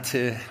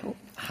to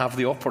have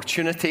the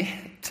opportunity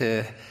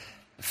to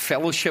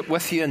fellowship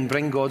with you and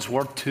bring God's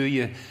word to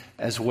you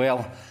as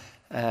well.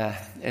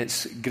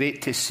 It's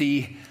great to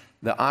see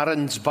the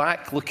Aaron's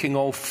back looking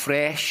all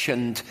fresh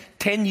and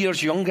 10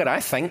 years younger, I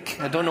think.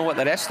 I don't know what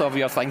the rest of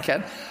you are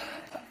thinking.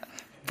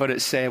 But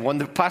it's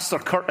wonderful. Pastor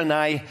Kurt and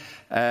I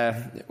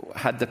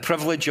had the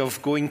privilege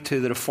of going to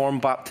the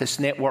Reformed Baptist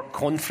Network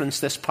conference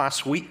this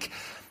past week.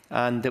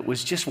 And it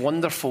was just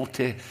wonderful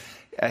to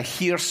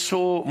hear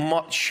so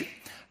much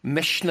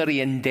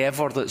missionary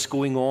endeavour that's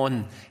going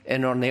on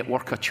in our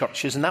network of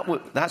churches. And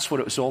that's what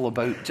it was all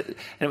about. And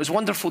it was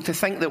wonderful to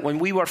think that when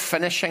we were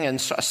finishing and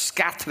sort of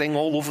scattering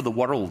all over the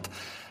world,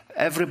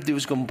 everybody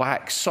was going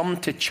back, some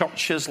to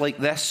churches like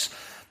this,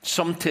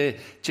 some to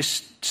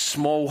just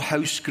small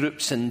house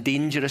groups in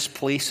dangerous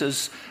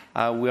places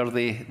where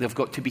they've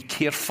got to be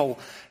careful.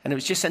 And it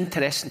was just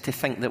interesting to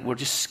think that we're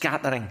just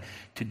scattering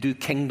to do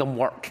kingdom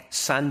work,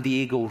 San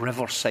Diego,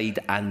 Riverside,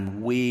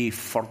 and way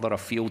further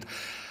afield.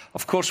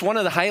 Of course, one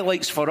of the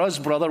highlights for us,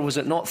 brother, was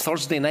it not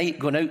Thursday night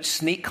going out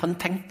snake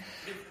hunting?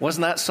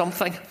 Wasn't that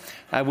something?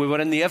 We were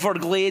in the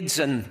Everglades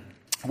and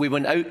we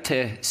went out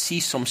to see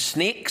some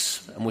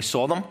snakes and we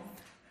saw them.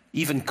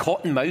 Even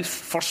cottonmouth.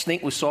 First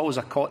snake we saw was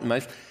a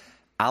cottonmouth.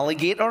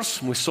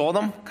 Alligators, we saw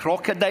them.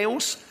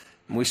 Crocodiles,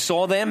 we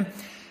saw them.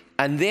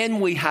 And then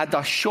we had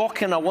a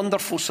shock and a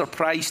wonderful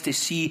surprise to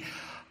see,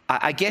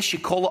 I guess you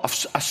call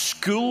it a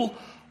school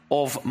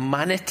of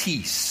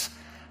manatees.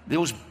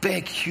 Those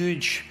big,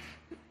 huge,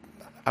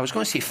 I was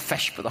going to say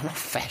fish, but they're not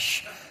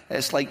fish.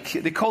 It's like,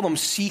 they call them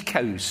sea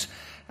cows.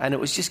 And it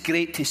was just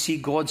great to see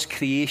God's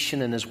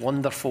creation and his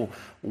wonderful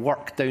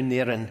work down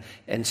there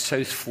in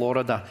South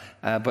Florida.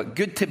 But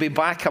good to be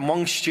back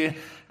amongst you.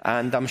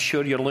 And I'm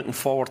sure you're looking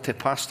forward to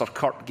Pastor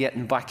Kurt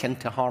getting back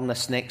into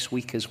harness next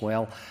week as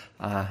well.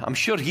 I'm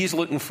sure he's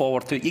looking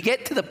forward to it. You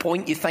get to the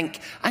point you think,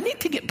 I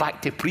need to get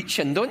back to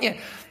preaching, don't you?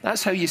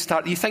 That's how you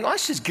start. You think, oh,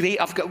 this is great.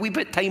 I've got a wee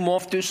bit of time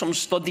off, do some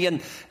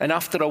studying. And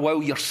after a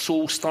while, your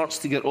soul starts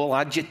to get all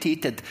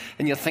agitated.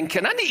 And you're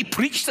thinking, I need to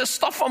preach this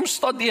stuff I'm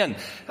studying.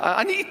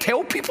 I need to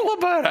tell people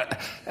about it.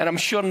 And I'm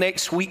sure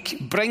next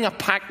week, bring a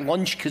packed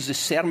lunch because the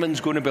sermon's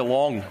going to be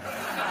long.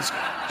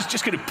 It's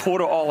just going to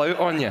pour it all out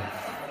on you.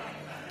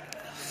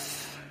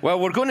 Well,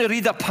 we're going to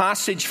read a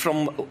passage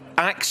from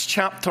Acts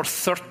chapter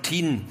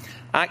 13.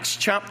 Acts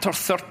chapter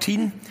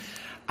 13.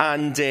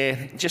 And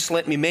just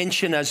let me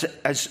mention, as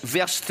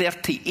verse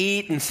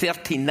 38 and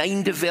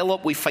 39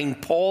 develop, we find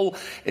Paul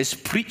is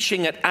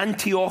preaching at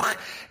Antioch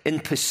in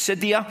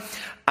Pisidia.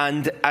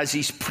 And as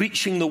he's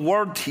preaching the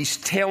word, he's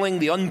telling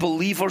the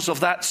unbelievers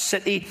of that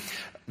city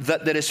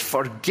that there is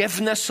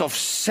forgiveness of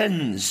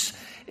sins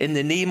in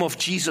the name of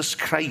Jesus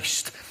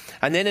Christ.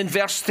 And then in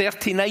verse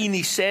 39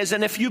 he says,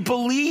 and if you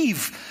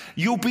believe,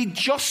 you'll be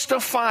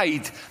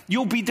justified,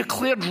 you'll be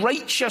declared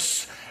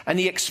righteous. And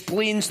he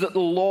explains that the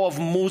law of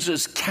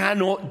Moses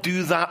cannot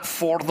do that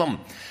for them.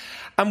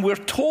 And we're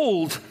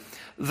told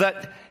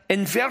that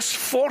in verse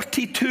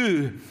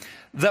 42,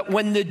 that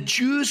when the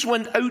Jews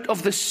went out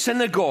of the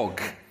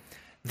synagogue,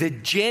 the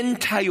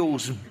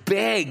Gentiles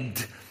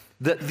begged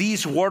that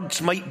these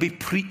words might be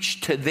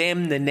preached to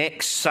them the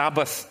next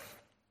Sabbath.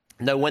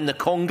 Now when the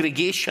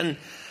congregation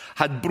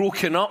had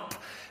broken up,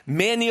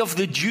 many of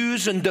the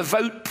Jews and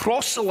devout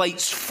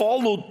proselytes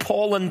followed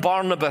Paul and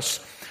Barnabas,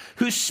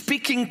 who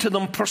speaking to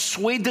them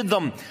persuaded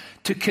them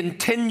to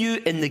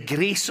continue in the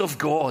grace of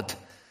God.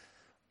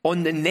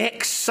 On the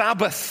next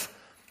Sabbath,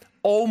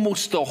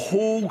 almost the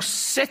whole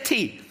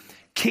city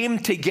came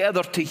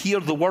together to hear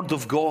the word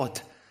of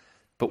God.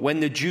 But when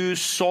the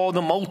Jews saw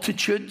the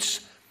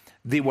multitudes,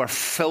 they were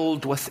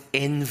filled with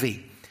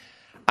envy,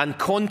 and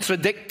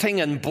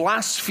contradicting and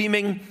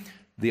blaspheming,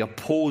 they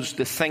opposed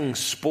the things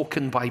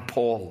spoken by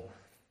Paul.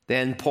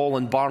 Then Paul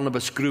and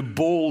Barnabas grew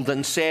bold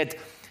and said,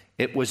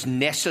 it was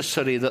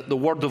necessary that the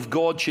word of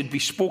God should be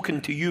spoken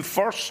to you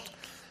first.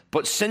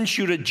 But since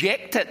you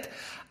reject it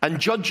and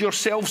judge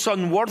yourselves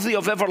unworthy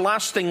of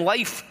everlasting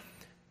life,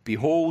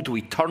 behold,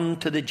 we turn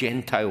to the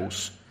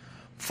Gentiles.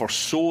 For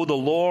so the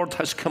Lord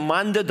has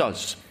commanded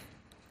us.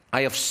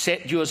 I have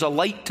set you as a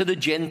light to the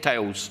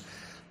Gentiles,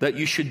 that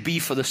you should be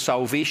for the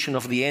salvation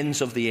of the ends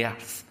of the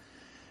earth.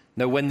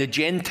 Now when the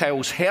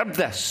Gentiles heard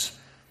this,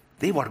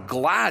 they were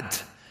glad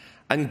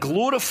and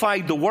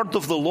glorified the word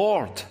of the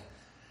Lord.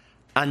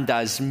 And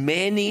as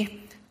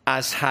many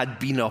as had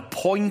been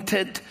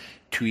appointed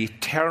to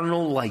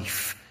eternal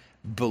life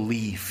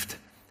believed.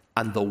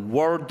 And the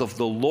word of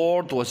the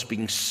Lord was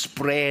being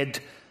spread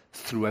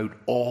throughout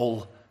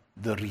all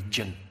the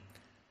region.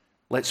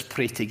 Let's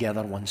pray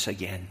together once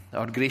again.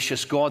 Our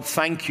gracious God,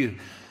 thank you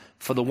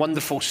for the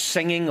wonderful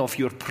singing of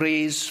your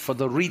praise, for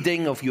the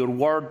reading of your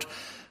word,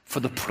 for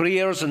the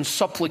prayers and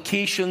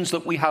supplications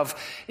that we have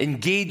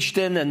engaged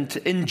in and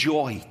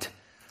enjoyed.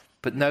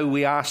 But now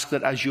we ask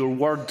that as your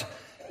word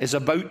is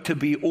about to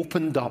be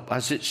opened up,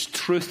 as its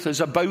truth is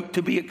about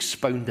to be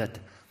expounded,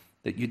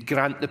 that you'd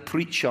grant the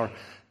preacher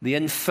the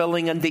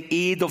infilling and the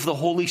aid of the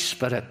Holy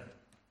Spirit,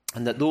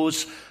 and that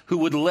those who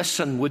would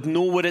listen would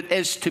know what it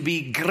is to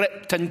be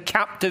gripped and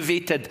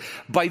captivated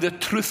by the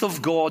truth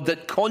of God,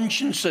 that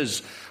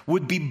consciences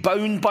would be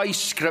bound by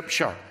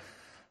Scripture,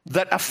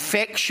 that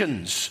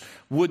affections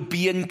would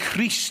be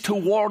increased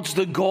towards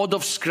the God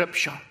of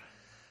Scripture,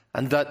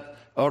 and that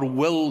our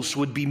wills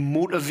would be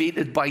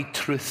motivated by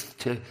truth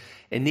to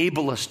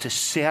enable us to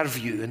serve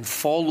you and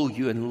follow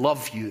you and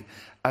love you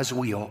as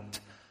we ought.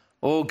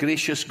 Oh,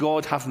 gracious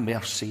God, have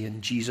mercy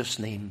in Jesus'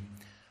 name.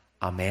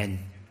 Amen.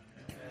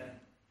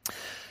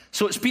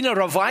 So it's been a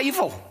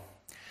revival.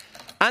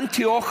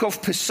 Antioch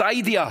of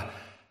Pisidia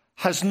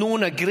has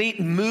known a great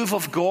move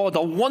of God,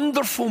 a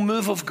wonderful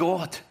move of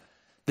God.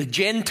 The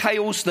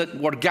Gentiles that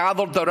were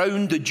gathered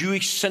around the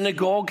Jewish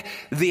synagogue,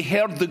 they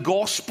heard the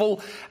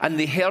gospel and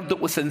they heard it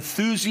with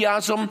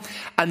enthusiasm.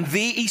 And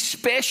they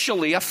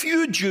especially, a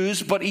few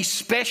Jews, but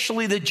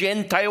especially the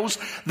Gentiles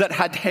that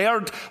had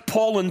heard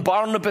Paul and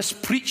Barnabas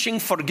preaching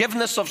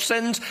forgiveness of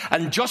sins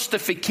and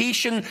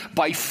justification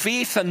by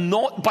faith and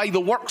not by the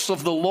works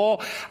of the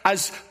law.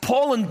 As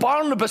Paul and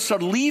Barnabas are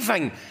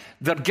leaving,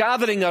 they're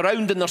gathering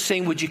around and they're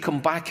saying, would you come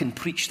back and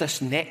preach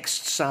this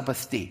next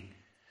Sabbath day?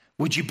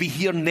 Would you be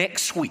here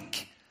next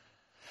week?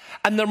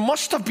 And there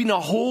must have been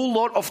a whole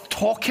lot of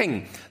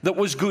talking that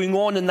was going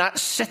on in that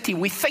city.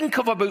 We think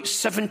of about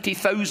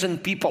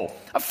 70,000 people,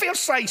 a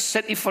fair-sized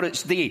city for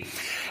its day.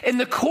 In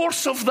the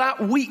course of that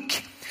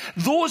week,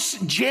 those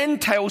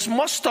Gentiles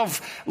must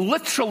have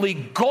literally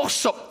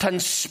gossiped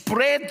and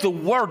spread the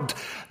word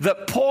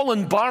that Paul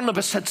and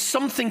Barnabas had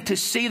something to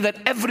say that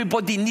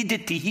everybody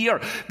needed to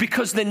hear,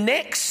 because the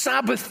next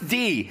Sabbath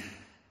day,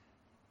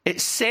 it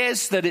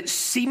says that it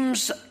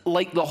seems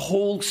like the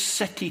whole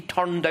city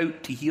turned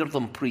out to hear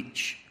them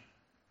preach.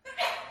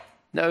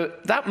 Now,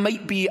 that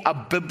might be a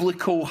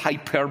biblical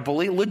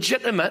hyperbole,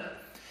 legitimate,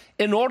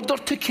 in order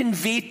to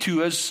convey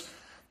to us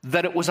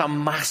that it was a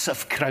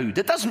massive crowd.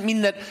 It doesn't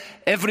mean that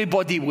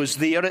everybody was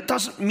there. It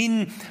doesn't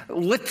mean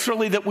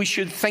literally that we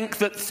should think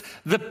that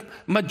the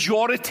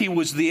majority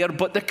was there,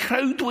 but the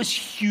crowd was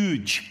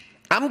huge.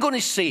 I'm going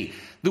to say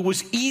there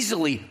was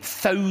easily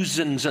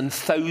thousands and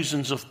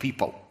thousands of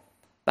people.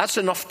 That's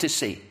enough to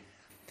say.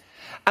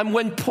 And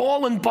when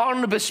Paul and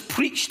Barnabas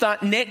preached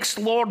that next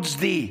Lord's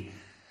Day,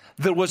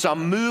 there was a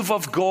move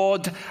of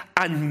God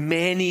and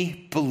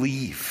many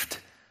believed.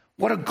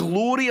 What a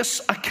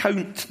glorious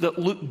account that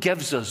Luke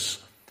gives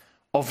us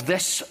of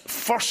this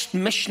first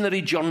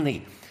missionary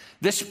journey,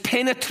 this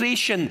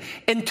penetration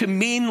into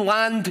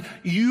mainland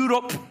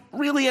Europe,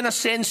 really in a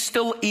sense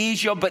still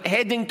Asia, but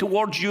heading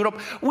towards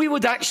Europe. We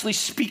would actually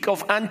speak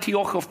of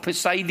Antioch of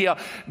Pisidia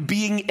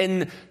being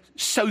in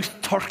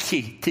South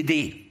Turkey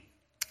today.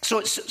 So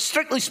it's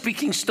strictly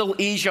speaking still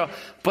Asia,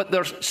 but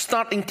they're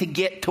starting to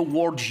get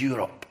towards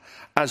Europe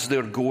as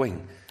they're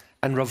going.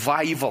 And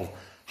revival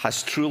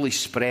has truly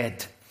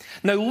spread.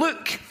 Now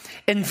Luke,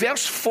 in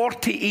verse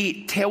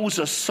 48, tells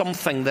us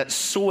something that's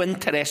so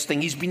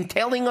interesting. He's been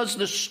telling us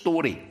the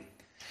story.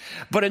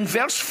 But in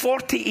verse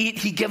 48,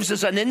 he gives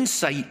us an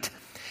insight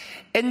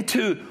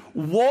into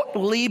what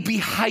lay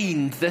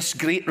behind this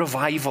great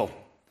revival.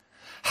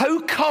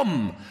 How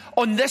come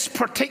on this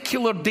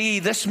particular day,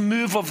 this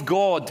move of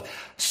God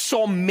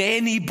saw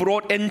many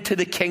brought into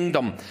the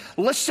kingdom?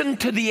 Listen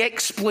to the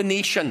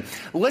explanation.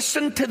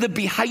 Listen to the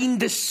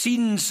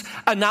behind-the-scenes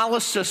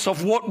analysis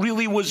of what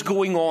really was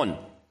going on.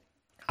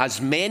 As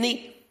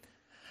many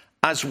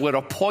as were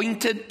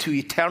appointed to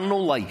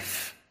eternal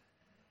life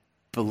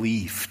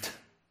believed.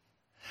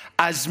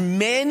 As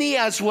many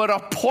as were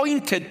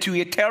appointed to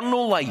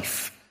eternal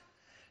life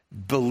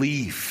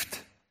believed.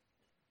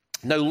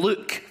 Now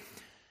Luke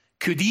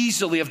could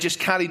easily have just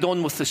carried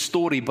on with the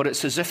story, but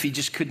it's as if he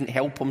just couldn't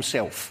help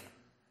himself.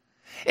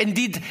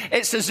 Indeed,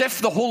 it's as if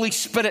the Holy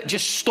Spirit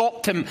just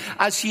stopped him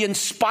as he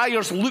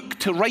inspires Luke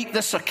to write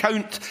this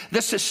account,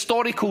 this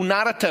historical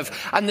narrative.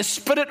 And the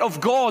Spirit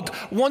of God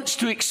wants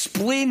to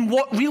explain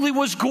what really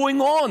was going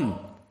on.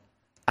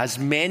 As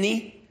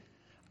many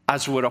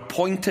as were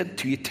appointed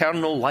to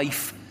eternal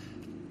life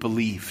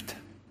believed.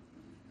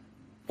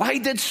 Why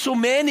did so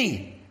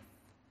many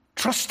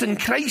trust in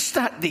Christ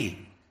that day?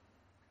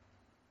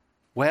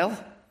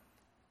 Well,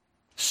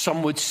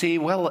 some would say,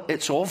 well,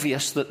 it's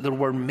obvious that there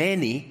were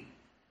many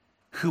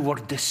who were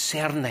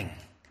discerning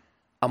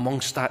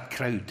amongst that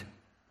crowd.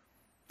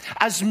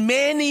 As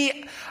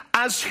many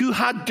as who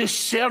had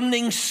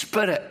discerning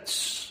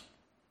spirits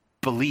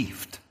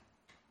believed.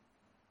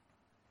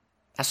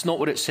 That's not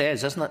what it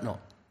says, isn't it not?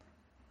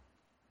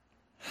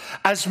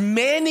 As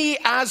many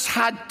as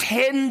had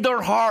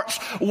tender hearts,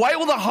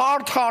 while the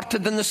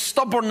hard-hearted and the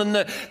stubborn and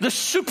the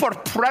super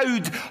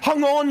proud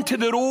hung on to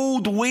their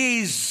old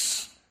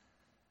ways,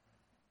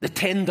 the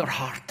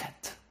tender-hearted,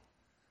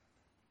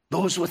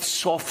 those with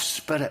soft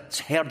spirits,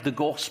 heard the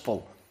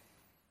gospel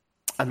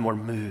and were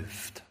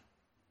moved.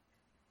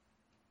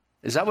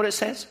 Is that what it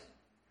says?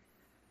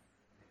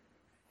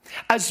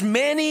 As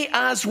many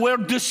as were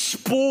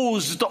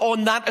disposed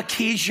on that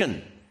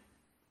occasion,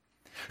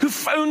 who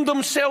found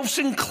themselves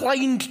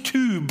inclined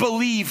to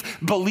believe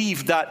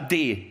that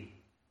day.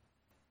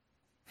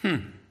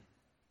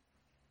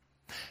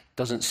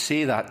 Doesn't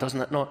say that,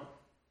 doesn't it not?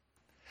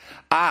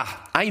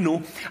 I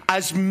know.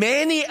 As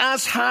many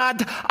as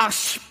had a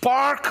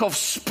spark of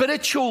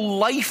spiritual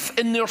life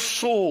in their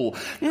soul.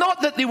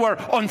 Not that they were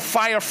on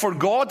fire for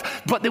God,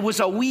 but there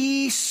was a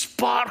wee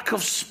spark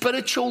of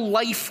spiritual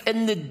life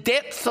in the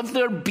depth of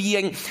their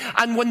being.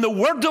 And when the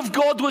word of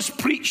God was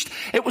preached,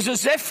 it was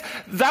as if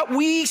that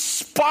wee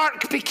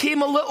spark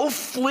became a little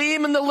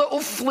flame, and the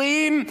little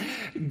flame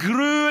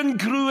grew and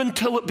grew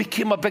until it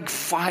became a big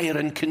fire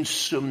and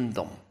consumed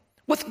them.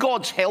 With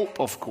God's help,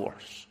 of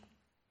course.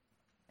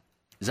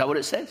 Is that what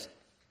it says?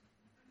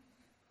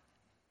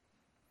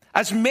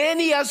 As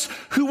many as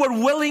who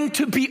were willing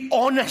to be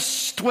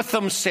honest with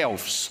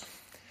themselves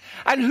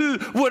and who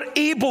were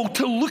able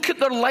to look at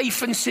their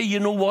life and say, you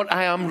know what,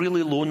 I am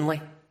really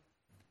lonely.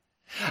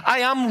 I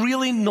am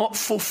really not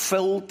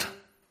fulfilled.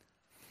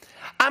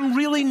 I'm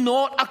really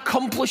not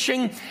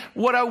accomplishing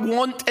what I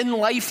want in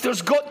life.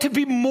 There's got to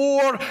be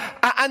more.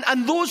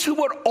 And those who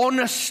were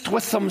honest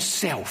with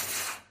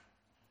themselves,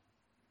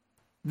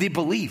 they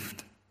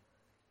believed.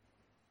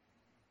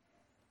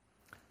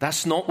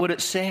 That's not what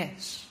it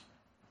says.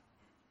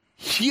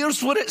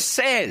 Here's what it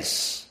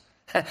says.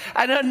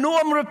 And I know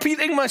I'm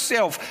repeating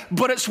myself,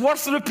 but it's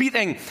worth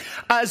repeating.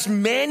 As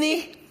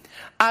many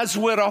as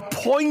were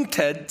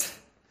appointed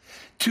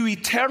to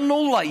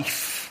eternal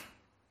life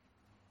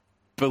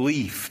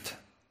believed.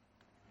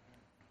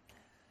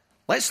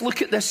 Let's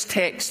look at this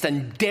text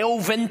and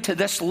delve into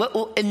this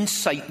little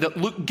insight that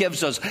Luke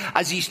gives us.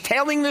 As he's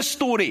telling the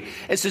story,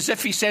 it's as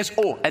if he says,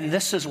 oh, and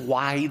this is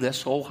why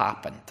this all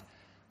happened.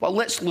 Well,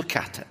 let's look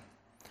at it.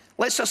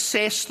 Let's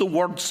assess the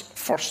words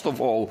first of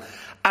all.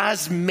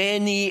 As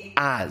many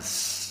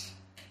as.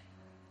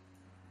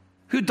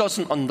 Who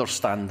doesn't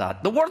understand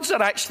that? The words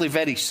are actually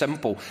very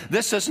simple.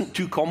 This isn't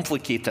too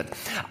complicated.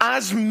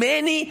 As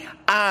many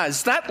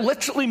as. That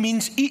literally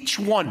means each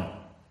one.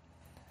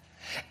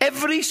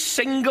 Every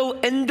single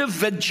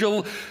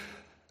individual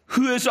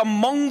who is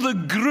among the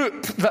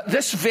group that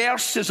this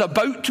verse is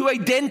about to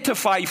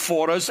identify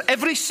for us,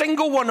 every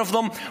single one of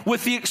them,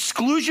 with the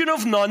exclusion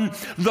of none,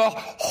 the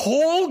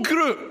whole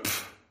group,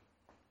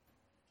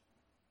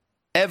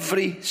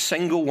 every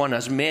single one,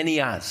 as many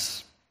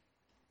as.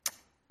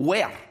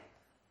 Where?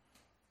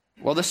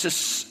 Well, this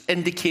is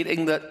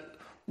indicating that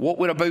what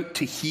we're about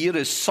to hear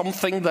is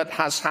something that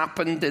has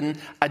happened in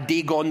a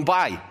day gone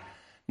by,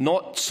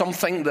 not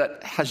something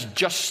that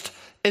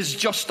is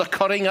just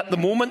occurring at the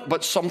moment,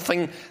 but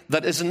something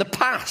that is in the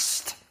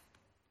past.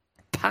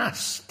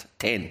 Past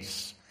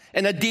tense.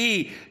 In a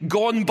day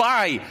gone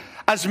by,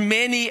 as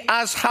many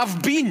as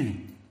have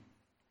been.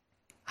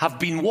 Have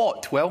been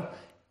what? Well,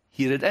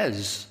 here it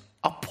is.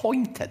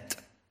 Appointed.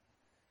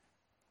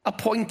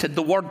 Appointed.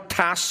 The word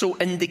tasso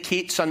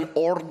indicates an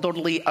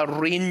orderly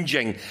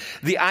arranging.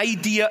 The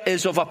idea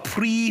is of a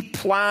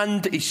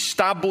pre-planned,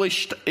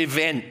 established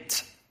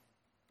event.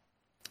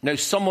 Now,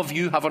 some of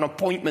you have an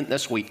appointment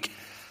this week.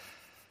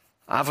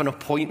 I have an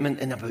appointment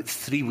in about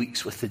 3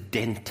 weeks with the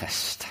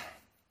dentist.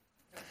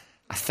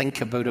 I think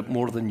about it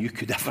more than you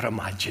could ever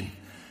imagine.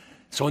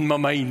 It's on my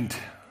mind.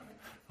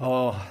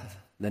 Oh,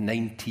 the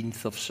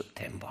 19th of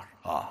September.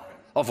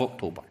 Of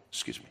October,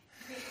 excuse me.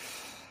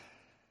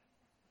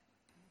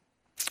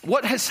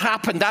 What has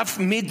happened? I've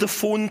made the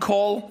phone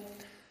call,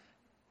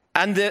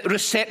 and the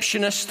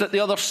receptionist at the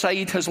other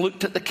side has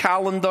looked at the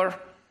calendar,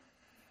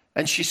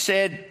 and she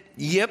said,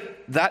 yep,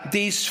 that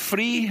day's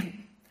free.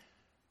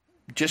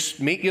 Just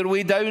make your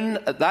way down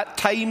at that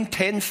time,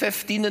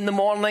 10:15 in the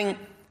morning,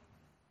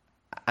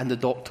 and the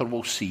doctor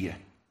will see you.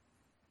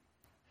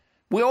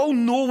 We all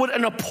know what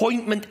an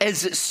appointment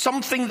is. It's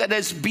something that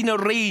has been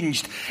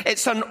arranged.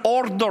 It's an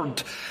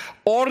ordered,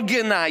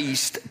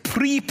 organized,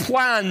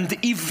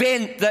 pre-planned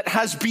event that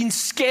has been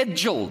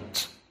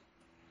scheduled.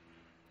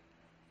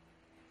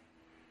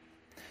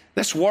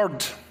 This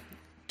word,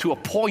 to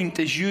appoint,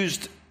 is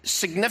used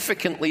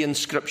significantly in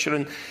Scripture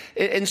and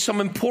in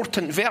some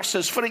important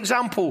verses. For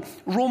example,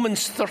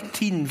 Romans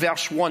 13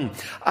 verse 1,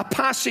 a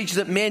passage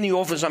that many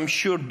of us I'm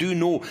sure do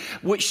know,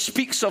 which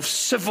speaks of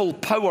civil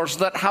powers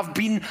that have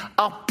been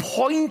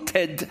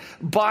appointed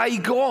by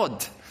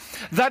God.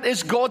 That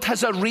is, God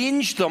has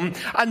arranged them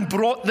and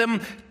brought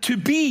them to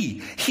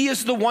be. He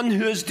is the one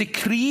who has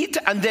decreed,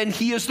 and then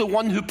He is the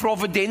one who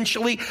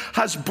providentially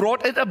has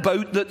brought it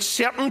about that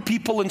certain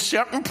people in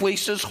certain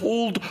places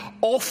hold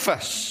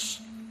office.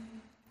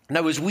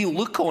 Now, as we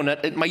look on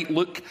it, it might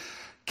look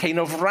kind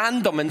of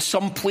random. In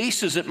some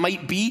places, it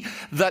might be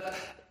that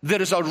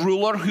there is a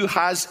ruler who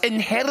has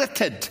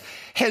inherited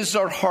his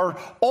or her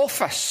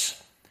office.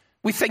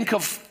 We think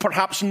of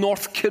perhaps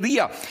North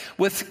Korea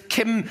with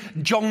Kim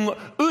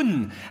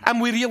Jong-un, and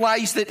we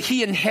realize that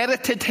he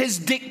inherited his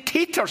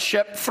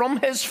dictatorship from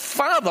his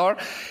father,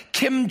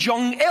 Kim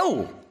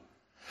Jong-il,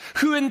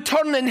 who in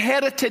turn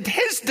inherited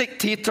his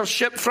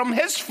dictatorship from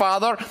his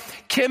father,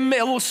 Kim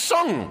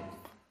Il-sung.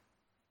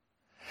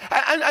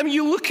 And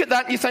you look at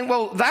that and you think,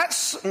 well,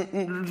 that's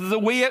the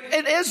way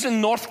it is in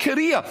North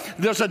Korea.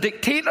 There's a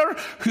dictator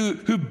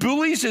who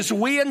bullies his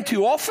way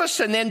into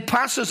office and then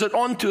passes it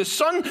on to his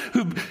son,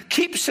 who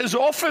keeps his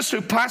office,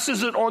 who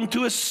passes it on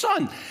to his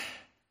son.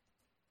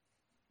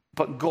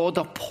 But God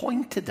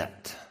appointed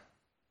it.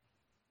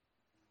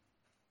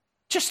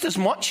 Just as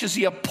much as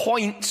he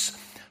appoints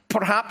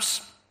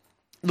perhaps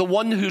the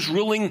one who's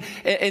ruling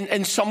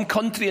in some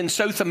country in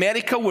South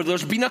America where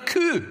there's been a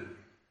coup.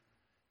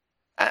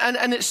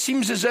 And it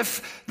seems as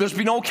if there's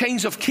been all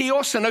kinds of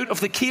chaos, and out of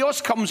the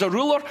chaos comes a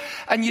ruler.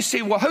 And you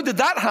say, well, how did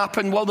that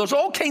happen? Well, there's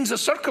all kinds of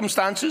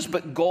circumstances,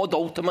 but God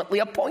ultimately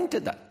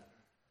appointed it.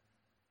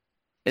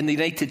 In the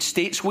United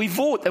States, we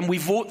vote, and we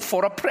vote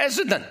for a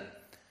president.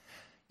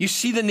 You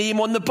see the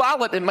name on the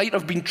ballot. It might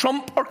have been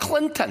Trump or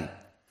Clinton.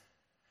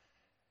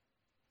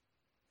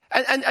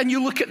 And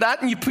you look at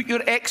that and you put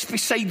your X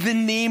beside the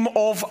name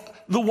of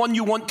the one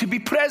you want to be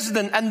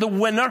president, and the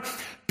winner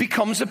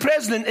becomes the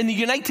president. In the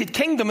United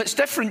Kingdom, it's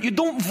different. You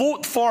don't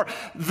vote for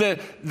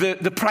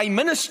the prime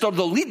minister,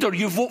 the leader.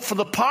 You vote for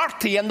the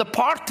party, and the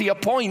party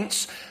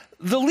appoints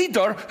the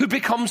leader who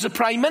becomes the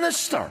prime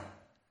minister.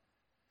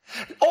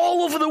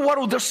 All over the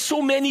world, there's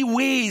so many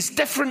ways,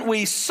 different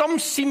ways. Some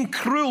seem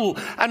cruel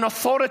and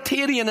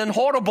authoritarian and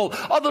horrible.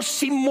 Others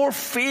seem more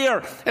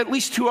fair, at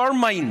least to our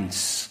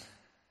minds.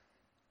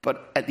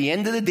 But at the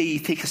end of the day, you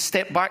take a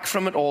step back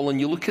from it all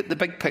and you look at the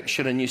big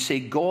picture and you say,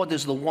 God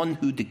is the one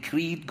who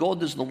decreed,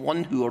 God is the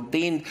one who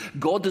ordained,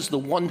 God is the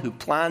one who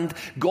planned,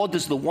 God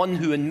is the one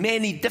who in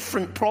many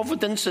different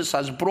providences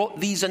has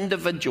brought these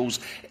individuals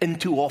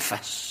into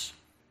office.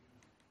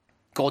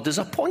 God is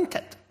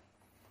appointed.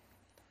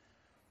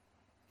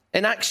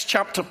 In Acts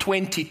chapter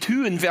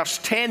 22 and verse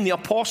 10, the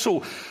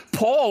Apostle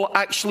Paul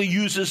actually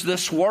uses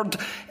this word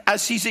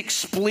as he's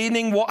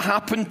explaining what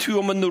happened to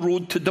him on the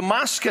road to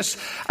Damascus.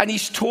 And he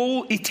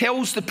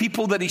tells the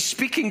people that he's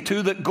speaking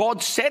to that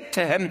God said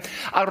to him,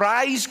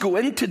 arise, go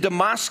into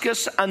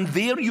Damascus, and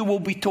there you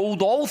will be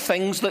told all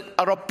things that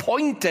are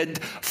appointed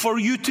for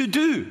you to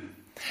do.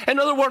 In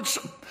other words,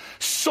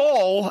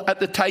 Saul at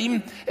the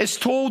time is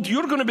told,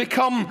 you're going to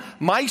become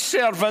my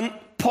servant,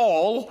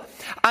 Paul,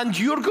 and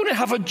you're going to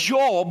have a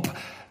job,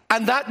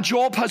 and that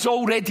job has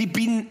already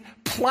been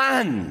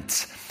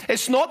planned.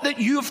 It's not that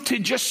you have to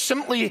just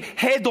simply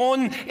head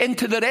on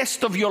into the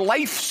rest of your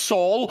life,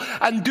 Saul,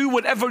 and do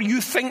whatever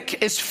you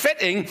think is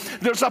fitting.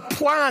 There's a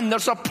plan,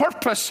 there's a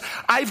purpose.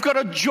 I've got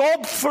a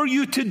job for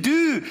you to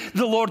do,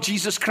 the Lord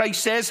Jesus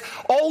Christ says.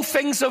 All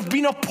things have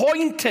been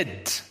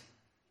appointed.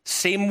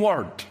 Same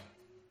word.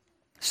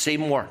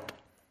 Same word.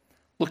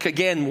 Look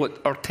again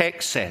what our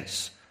text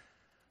says.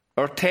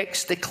 Our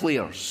text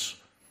declares,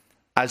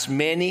 as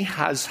many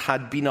as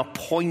had been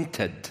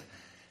appointed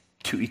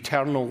to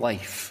eternal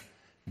life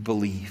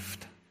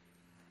believed.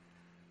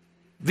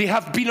 They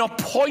have been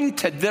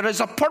appointed. There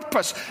is a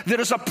purpose. There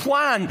is a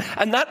plan.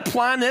 And that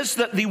plan is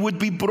that they would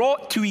be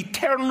brought to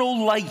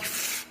eternal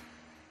life.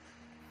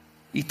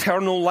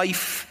 Eternal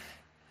life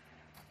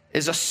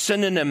is a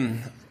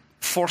synonym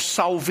for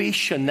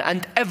salvation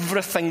and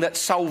everything that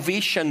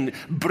salvation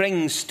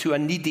brings to a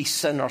needy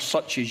sinner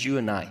such as you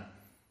and I.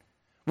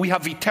 We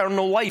have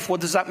eternal life. What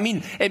does that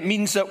mean? It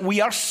means that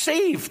we are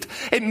saved.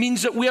 It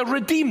means that we are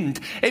redeemed.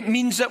 It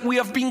means that we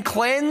have been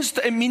cleansed.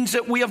 It means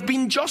that we have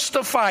been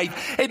justified.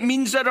 It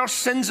means that our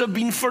sins have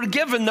been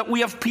forgiven, that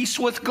we have peace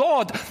with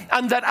God,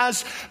 and that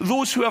as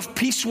those who have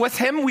peace with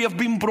Him, we have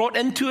been brought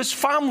into His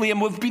family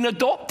and we've been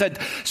adopted.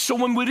 So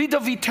when we read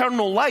of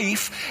eternal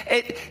life,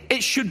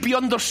 it should be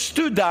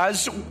understood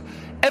as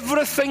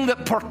everything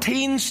that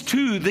pertains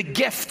to the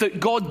gift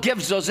that God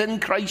gives us in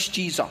Christ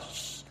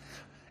Jesus.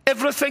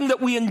 Everything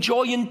that we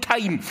enjoy in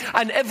time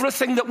and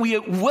everything that we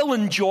will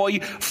enjoy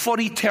for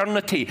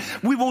eternity.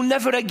 We will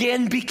never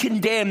again be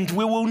condemned.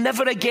 We will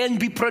never again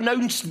be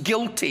pronounced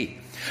guilty.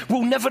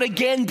 We'll never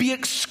again be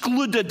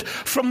excluded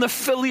from the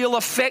filial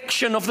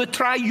affection of the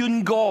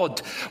triune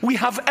God. We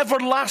have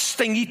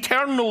everlasting,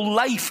 eternal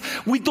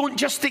life. We don't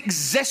just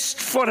exist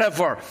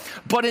forever,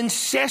 but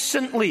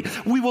incessantly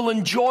we will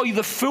enjoy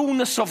the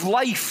fullness of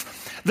life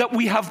that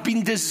we have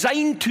been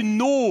designed to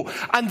know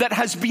and that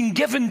has been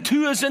given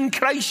to us in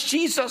Christ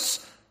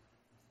Jesus.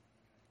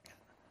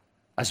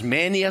 As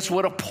many as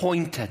were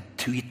appointed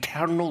to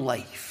eternal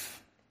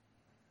life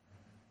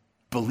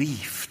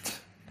believed.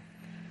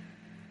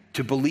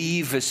 To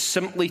believe is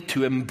simply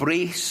to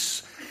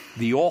embrace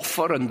the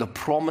offer and the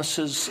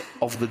promises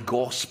of the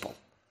gospel.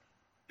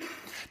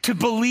 To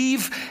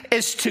believe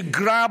is to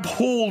grab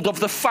hold of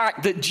the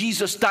fact that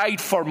Jesus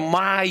died for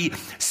my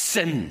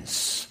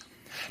sins.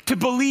 To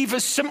believe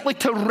is simply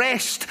to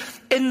rest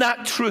in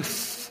that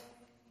truth.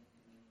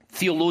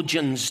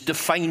 Theologians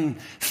define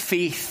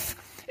faith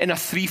in a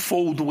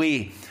threefold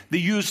way. They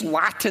use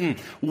Latin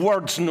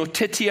words,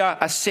 notitia,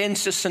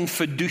 assensus, and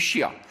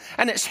fiducia.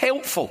 And it's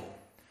helpful.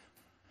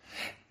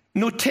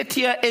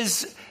 Notitia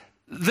is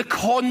the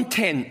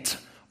content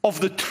of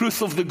the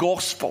truth of the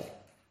gospel.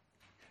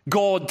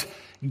 God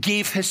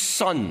gave His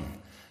Son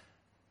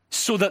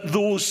so that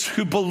those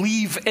who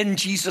believe in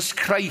Jesus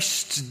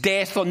Christ's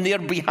death on their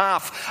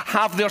behalf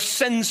have their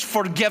sins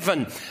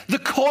forgiven. The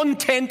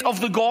content of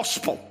the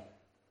gospel.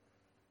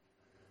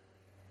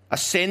 A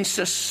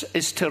census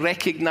is to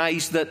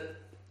recognize that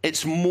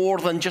it's more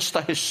than just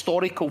a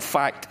historical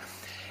fact.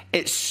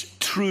 It's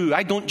true.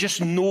 I don't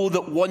just know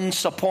that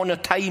once upon a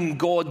time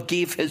God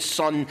gave his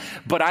son,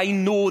 but I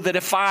know that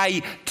if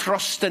I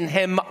trust in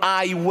him,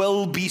 I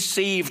will be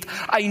saved.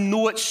 I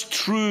know it's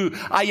true.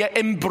 I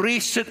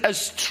embrace it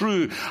as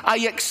true.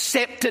 I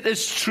accept it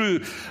as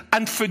true.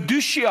 And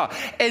fiducia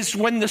is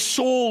when the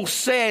soul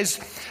says,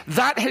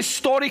 that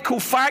historical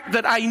fact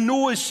that I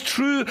know is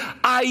true,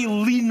 I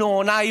lean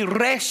on, I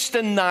rest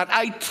in that,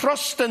 I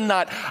trust in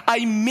that,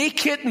 I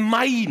make it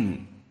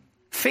mine.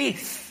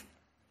 Faith.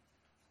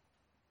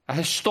 A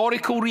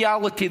historical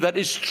reality that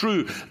is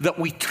true, that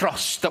we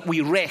trust, that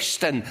we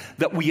rest in,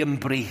 that we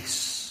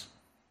embrace.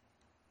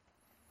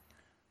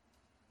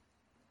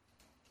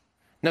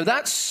 Now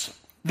that's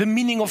the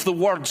meaning of the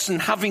words.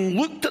 And having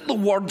looked at the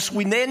words,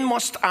 we then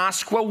must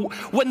ask, well,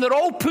 when they're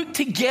all put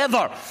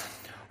together,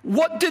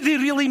 what do they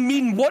really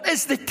mean? What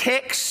is the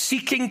text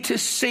seeking to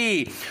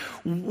say?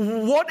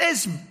 What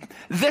is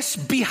this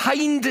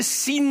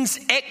behind-the-scenes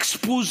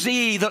expose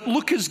that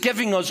Luke is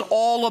giving us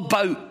all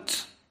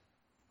about?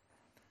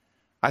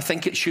 I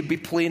think it should be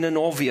plain and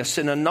obvious.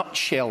 In a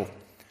nutshell,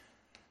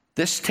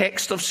 this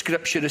text of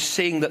Scripture is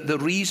saying that the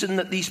reason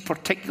that these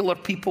particular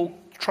people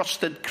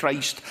trusted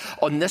Christ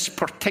on this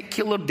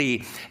particular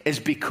day is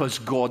because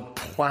God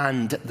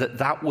planned that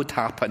that would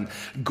happen.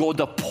 God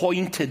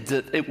appointed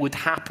that it would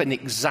happen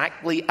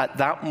exactly at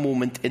that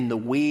moment in the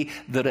way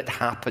that it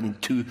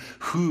happened to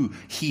who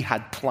he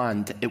had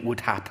planned it would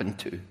happen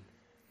to.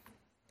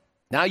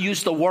 Now, I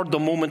used a word a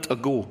moment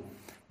ago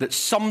that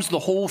sums the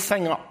whole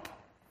thing up.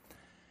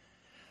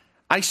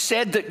 I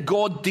said that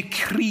God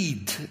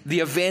decreed the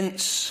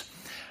events,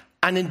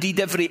 and indeed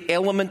every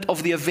element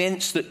of the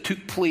events that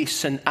took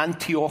place in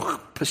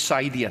Antioch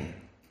Pisidian.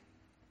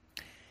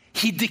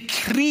 He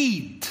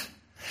decreed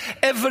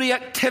every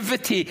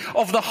activity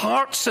of the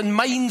hearts and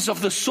minds of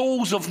the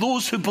souls of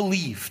those who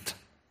believed.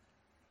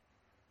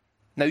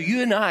 Now,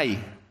 you and I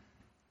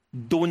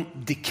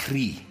don't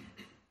decree.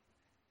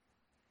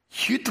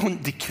 You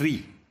don't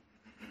decree.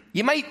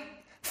 You might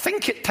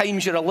think at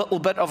times you're a little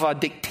bit of a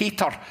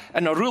dictator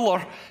and a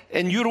ruler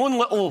in your own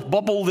little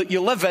bubble that you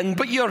live in,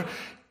 but you're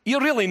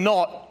really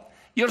not.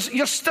 You're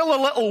still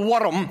a little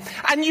worm,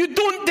 and you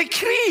don't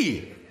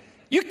decree.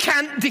 You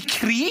can't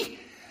decree.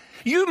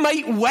 You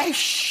might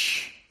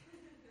wish.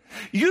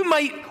 You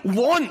might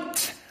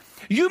want.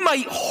 You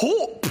might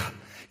hope.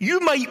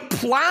 You might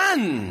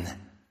plan.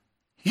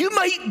 You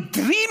might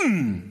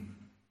dream.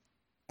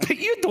 But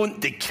you don't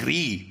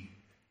decree.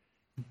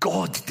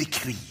 God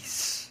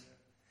decrees.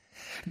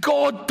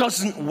 God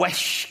doesn't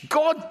wish.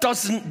 God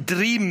doesn't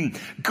dream.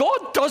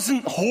 God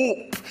doesn't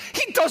hope.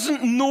 He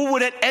doesn't know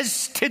what it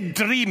is to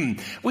dream.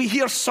 We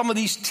hear some of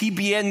these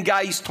TBN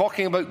guys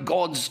talking about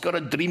God's got a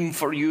dream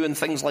for you and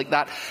things like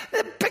that.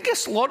 The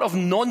biggest lot of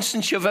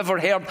nonsense you've ever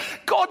heard.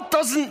 God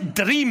doesn't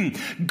dream.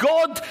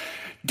 God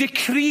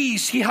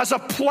decrees. He has a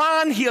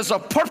plan. He has a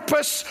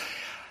purpose.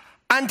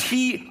 And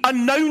he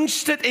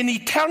announced it in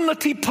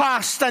eternity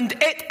past. And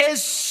it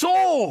is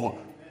so.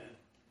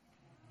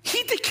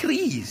 He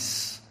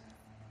decrees.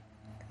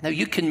 Now,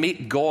 you can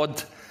make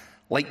God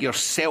like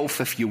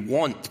yourself if you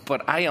want,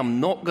 but I am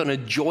not going to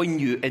join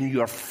you in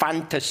your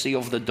fantasy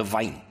of the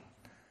divine.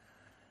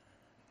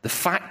 The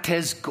fact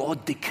is,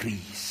 God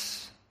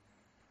decrees.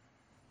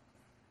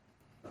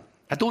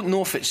 I don't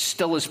know if it's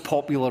still as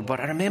popular, but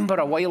I remember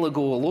a while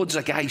ago, loads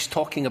of guys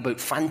talking about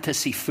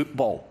fantasy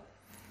football.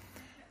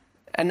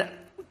 And,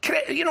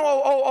 you know,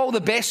 all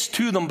the best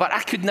to them, but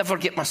I could never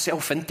get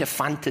myself into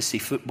fantasy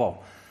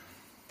football.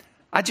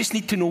 I just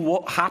need to know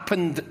what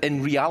happened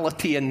in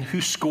reality and who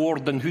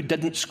scored and who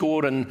didn't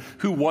score and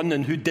who won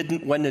and who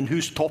didn't win and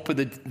who's top of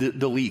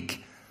the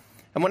league.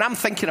 And when I'm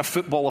thinking of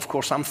football, of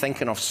course, I'm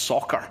thinking of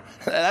soccer.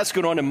 That's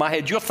going on in my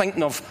head. You're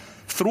thinking of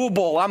throw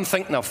ball. I'm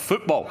thinking of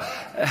football.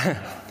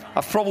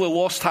 I've probably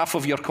lost half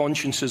of your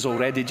consciences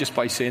already just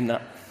by saying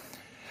that.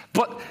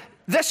 But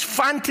this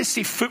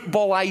fantasy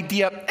football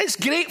idea is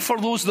great for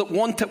those that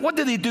want it. What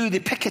do? They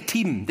pick a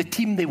team, the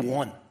team they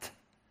want.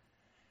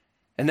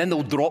 And then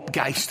they'll drop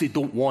guys they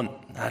don't want.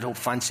 I don't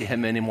fancy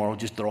him anymore, I'll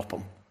just drop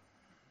him.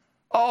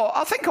 Oh,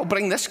 I think I'll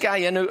bring this guy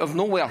in out of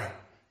nowhere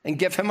and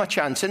give him a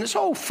chance. And it's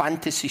all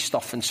fantasy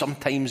stuff, and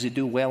sometimes they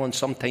do well and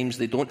sometimes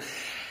they don't.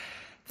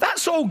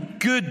 That's all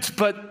good,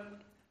 but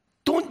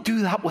don't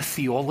do that with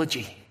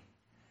theology.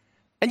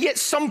 And yet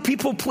some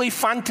people play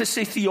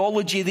fantasy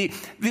theology. They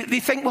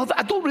think, well,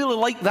 I don't really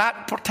like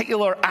that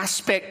particular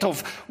aspect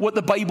of what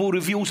the Bible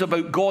reveals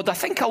about God. I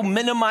think I'll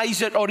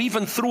minimize it or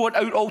even throw it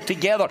out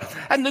altogether.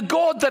 And the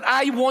God that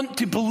I want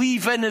to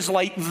believe in is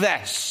like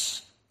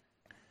this.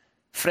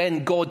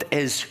 Friend, God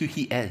is who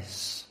he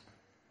is.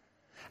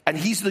 And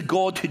he's the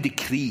God who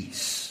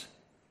decrees.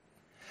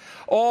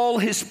 All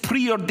his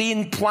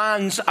preordained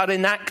plans are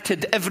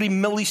enacted every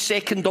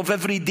millisecond of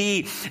every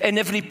day, in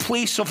every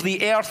place of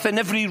the earth, in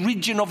every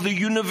region of the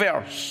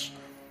universe.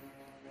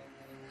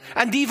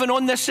 And even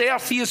on this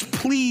earth, he is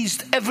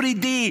pleased every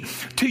day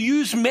to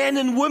use men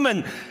and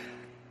women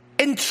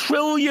in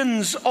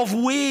trillions of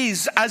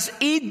ways as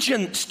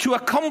agents to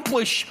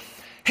accomplish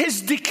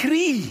his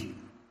decree.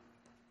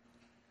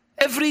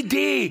 Every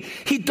day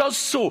he does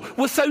so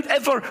without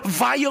ever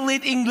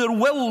violating their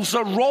wills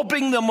or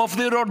robbing them of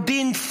their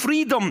ordained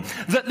freedom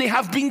that they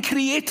have been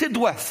created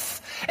with.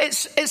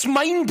 It's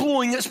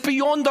mind-blowing. It's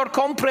beyond our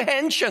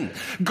comprehension.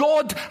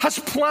 God has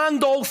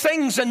planned all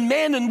things, and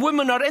men and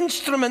women are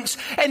instruments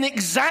in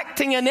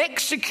exacting and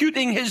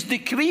executing his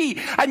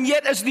decree. And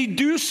yet as they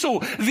do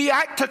so, they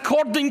act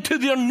according to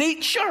their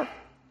nature.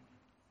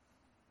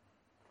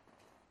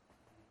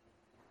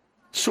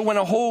 So when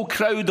a whole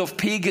crowd of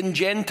pagan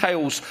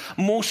Gentiles,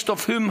 most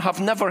of whom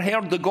have never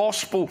heard the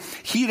gospel,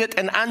 hear it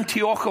in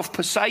Antioch of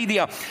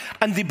Pisidia,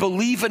 and they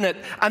believe in it,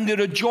 and they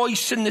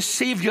rejoice in the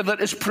Savior that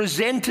is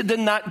presented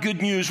in that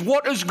good news,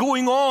 what is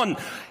going on?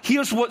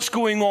 Here's what's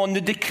going on.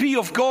 The decree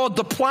of God,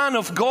 the plan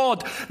of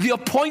God, the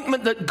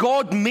appointment that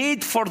God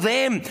made for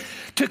them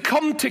to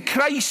come to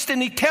Christ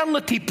in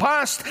eternity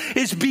past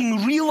is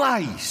being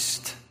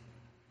realized.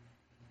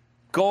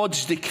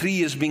 God's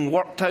decree is being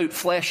worked out,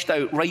 fleshed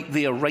out right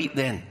there, right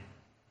then.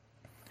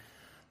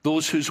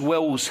 Those whose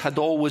wills had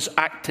always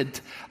acted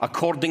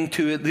according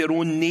to their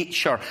own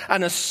nature,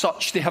 and as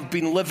such they have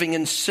been living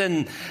in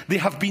sin. They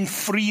have been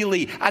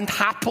freely and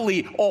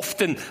happily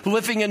often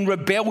living in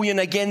rebellion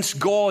against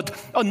God.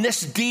 On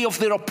this day of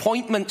their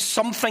appointment,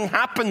 something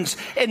happens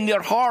in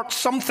their heart,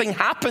 something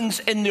happens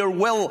in their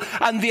will,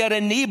 and they are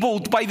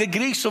enabled by the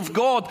grace of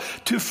God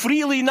to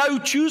freely now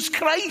choose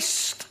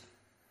Christ.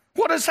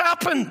 What has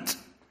happened?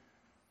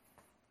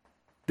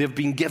 They've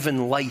been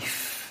given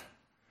life.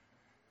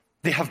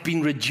 They have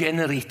been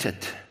regenerated.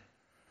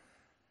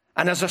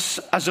 And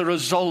as a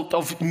result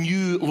of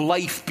new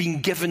life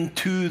being given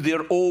to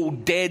their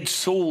old dead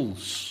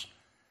souls,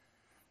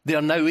 they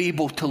are now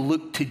able to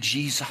look to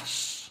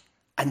Jesus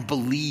and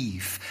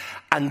believe.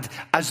 And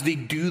as they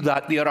do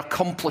that, they are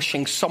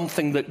accomplishing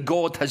something that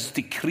God has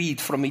decreed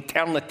from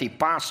eternity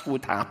past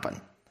would happen.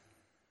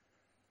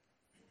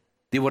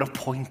 They were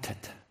appointed.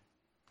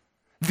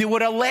 They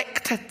were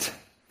elected.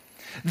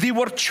 They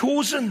were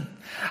chosen.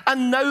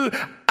 And now,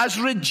 as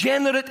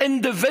regenerate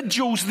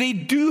individuals, they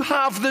do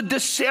have the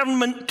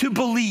discernment to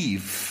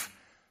believe.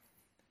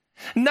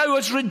 Now,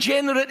 as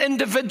regenerate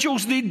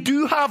individuals, they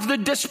do have the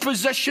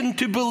disposition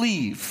to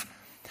believe.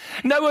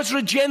 Now, as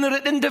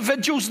regenerate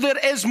individuals, there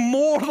is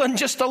more than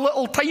just a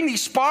little tiny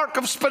spark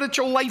of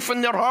spiritual life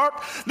in their heart.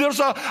 There's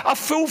a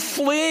full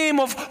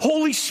flame of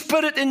Holy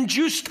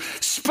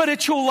Spirit-induced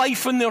spiritual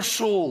life in their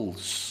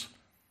souls.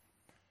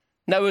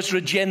 Now, as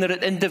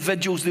regenerate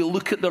individuals, they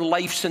look at their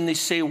lives and they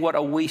say, what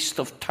a waste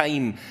of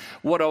time.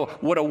 What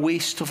a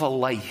waste of a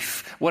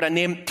life. What an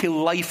empty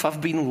life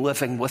I've been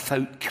living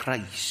without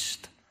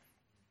Christ.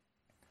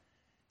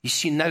 You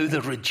see, now they're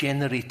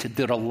regenerated,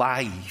 they're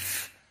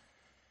alive.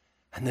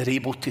 And they're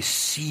able to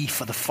see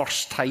for the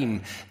first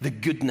time the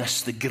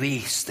goodness, the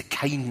grace, the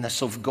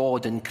kindness of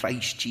God in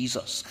Christ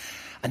Jesus.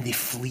 And they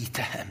flee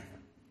to him.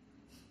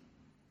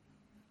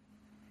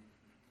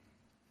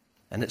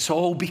 And it's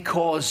all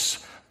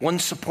because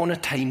once upon a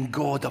time,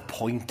 God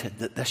appointed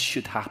that this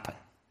should happen.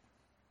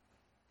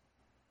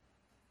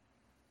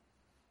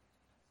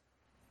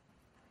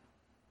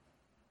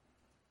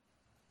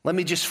 Let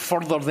me just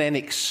further then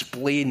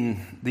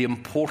explain the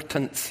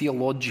important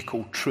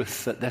theological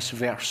truth that this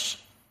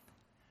verse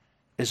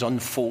is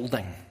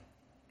unfolding.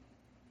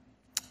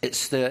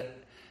 It's the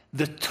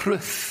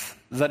truth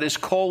that is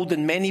called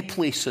in many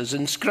places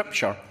in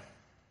Scripture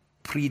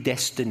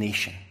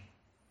predestination.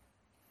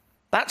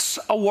 That's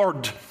a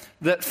word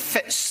that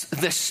fits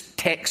this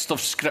text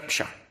of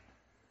Scripture.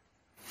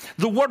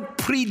 The word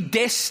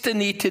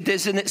predestinated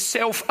is in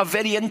itself a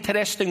very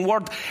interesting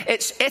word.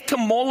 Its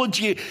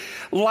etymology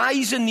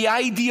lies in the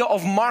idea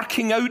of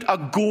marking out a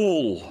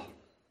goal.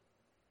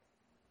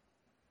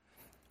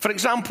 For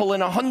example,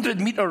 in a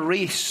 100-meter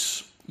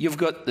race, you've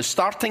got the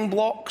starting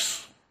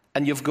blocks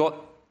and you've got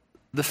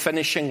the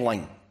finishing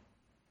line.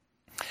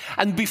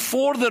 And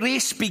before the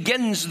race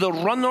begins, the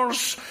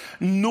runners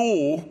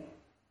know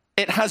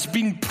it has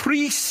been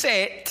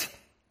preset,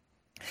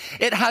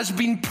 it has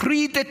been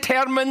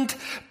predetermined,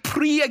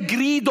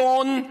 pre-agreed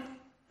on,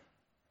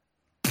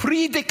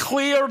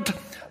 pre-declared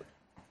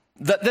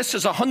that this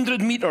is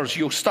 100 meters.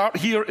 You'll start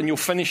here and you'll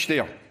finish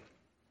there.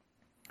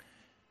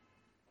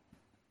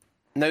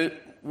 Now,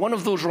 one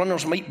of those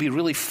runners might be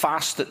really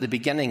fast at the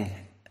beginning,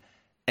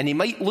 and he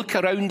might look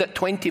around at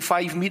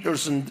 25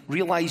 meters and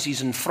realize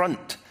he's in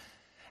front.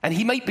 And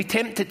he might be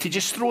tempted to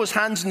just throw his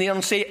hands in the air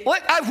and say,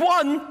 "Look, I've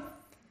won!"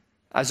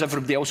 as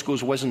everybody else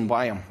goes whizzing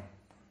by him.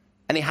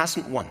 And he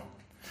hasn't won.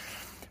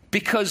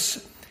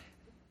 Because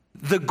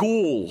the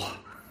goal,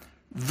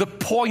 the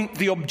point,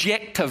 the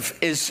objective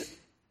is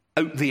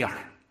out there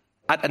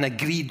at an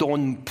agreed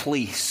on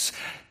place.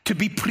 to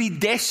be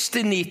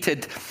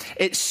predestinated.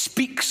 It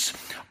speaks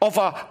of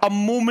a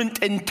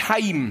moment in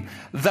time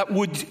that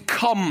would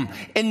come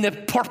in the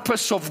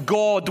purpose of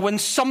God when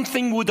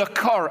something would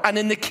occur. And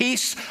in the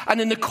case and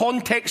in the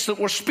context that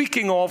we're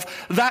speaking of,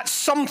 that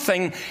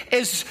something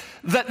is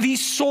that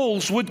these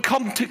souls would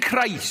come to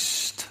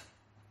Christ.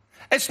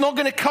 It's not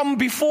going to come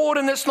before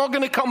and it's not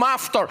going to come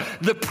after.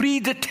 The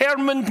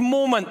predetermined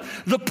moment,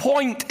 the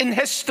point in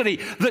history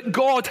that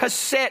God has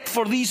set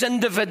for these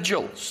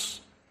individuals.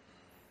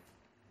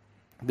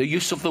 The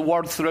use of the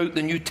word throughout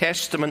the New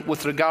Testament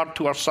with regard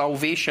to our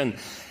salvation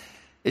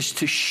is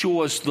to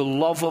show us the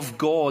love of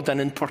God,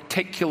 and in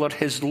particular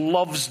his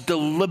love's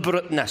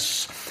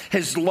deliberateness,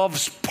 his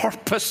love's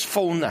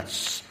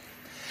purposefulness.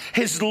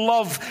 His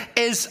love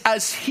is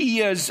as he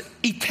is,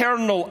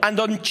 eternal and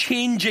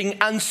unchanging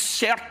and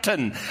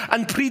certain.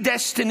 And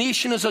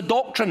predestination is a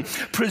doctrine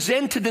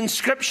presented in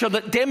Scripture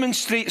that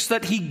demonstrates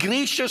that he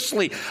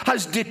graciously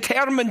has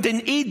determined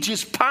in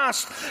ages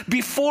past,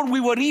 before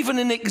we were even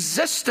in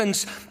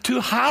existence,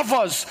 to have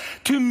us,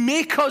 to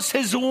make us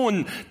his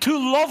own,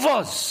 to love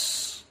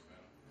us.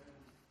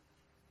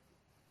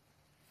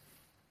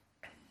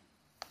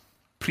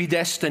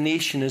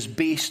 Predestination is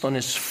based on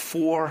his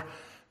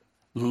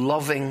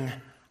loving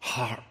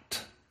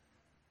heart,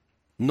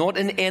 not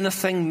in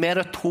anything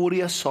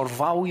meritorious or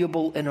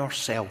valuable in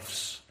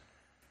ourselves,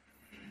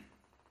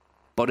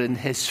 but in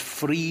his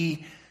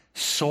free,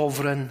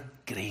 sovereign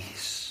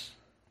grace.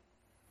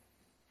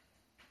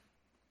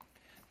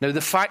 Now,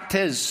 the fact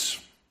is,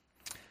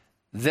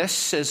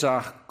 this is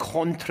a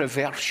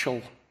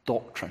controversial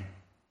doctrine.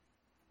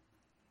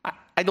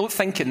 I don't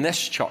think in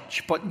this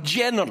church, but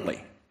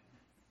generally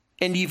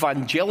in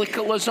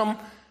evangelicalism,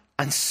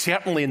 and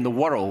certainly in the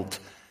world,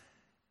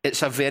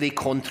 it's a very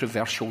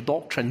controversial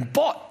doctrine.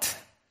 But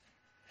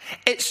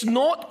it's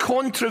not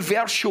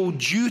controversial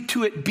due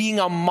to it being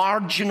a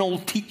marginal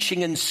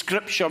teaching in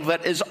Scripture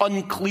that is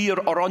unclear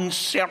or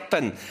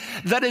uncertain,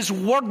 that is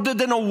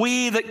worded in a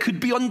way that could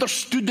be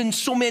understood in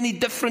so many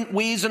different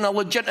ways in a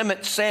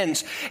legitimate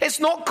sense. It's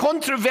not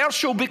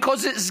controversial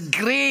because it's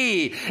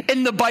grey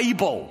in the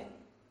Bible.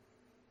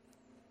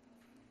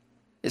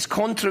 It's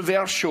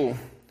controversial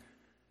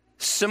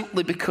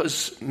simply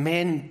because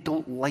men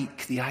don't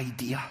like the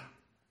idea.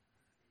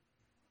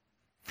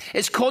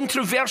 It's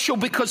controversial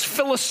because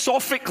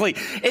philosophically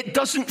it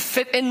doesn't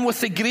fit in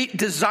with the great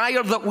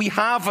desire that we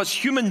have as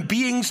human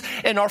beings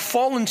in our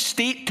fallen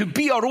state to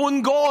be our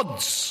own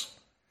gods,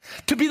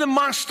 to be the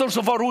masters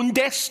of our own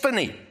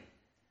destiny,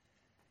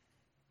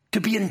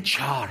 to be in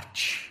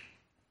charge.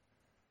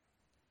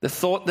 The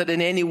thought that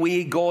in any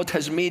way God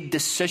has made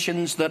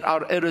decisions that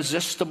are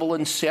irresistible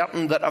and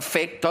certain that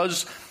affect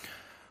us,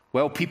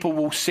 well, people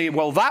will say,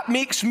 well, that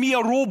makes me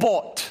a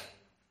robot.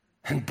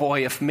 And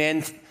boy, if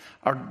men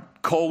are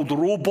called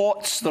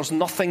robots, there's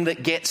nothing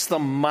that gets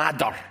them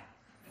madder.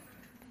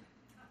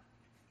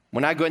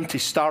 When I go into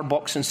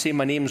Starbucks and say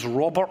my name's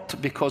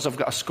Robert because I've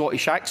got a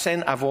Scottish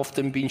accent, I've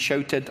often been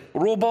shouted,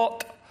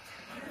 robot.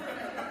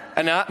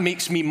 And that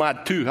makes me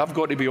mad too, I've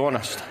got to be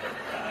honest.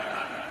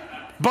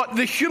 But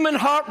the human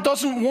heart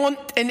doesn't want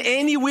in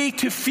any way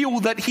to feel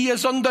that he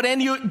is under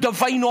any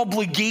divine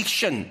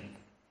obligation.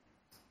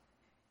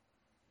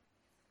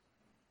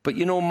 But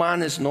you know,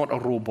 man is not a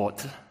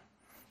robot.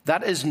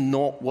 That is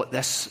not what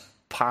this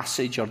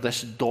passage or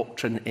this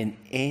doctrine in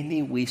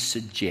any way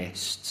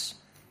suggests.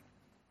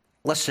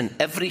 Listen,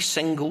 every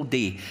single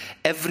day,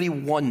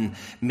 everyone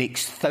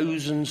makes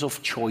thousands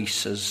of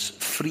choices,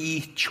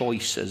 free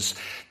choices,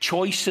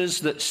 choices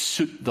that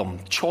suit them,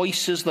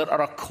 choices that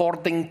are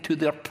according to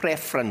their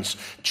preference,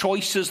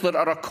 choices that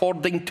are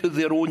according to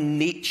their own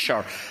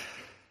nature.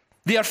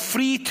 They are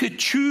free to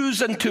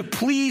choose and to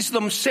please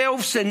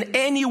themselves in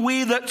any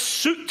way that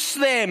suits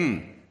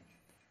them.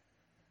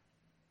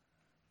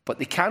 But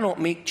they cannot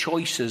make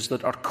choices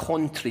that are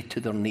contrary to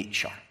their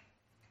nature.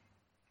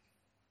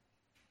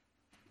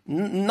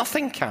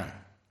 Nothing can.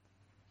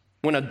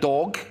 When a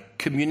dog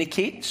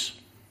communicates,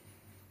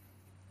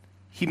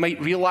 he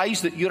might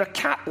realize that you're a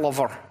cat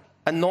lover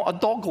and not a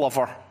dog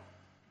lover.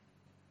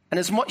 And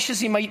as much as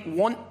he might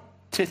want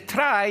to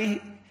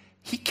try,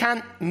 he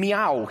can't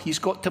meow. He's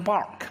got to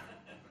bark.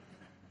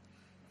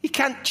 He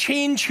can't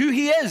change who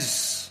he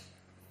is.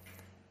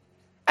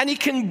 And he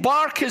can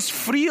bark as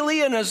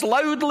freely and as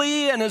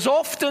loudly and as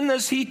often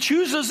as he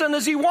chooses and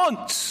as he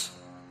wants,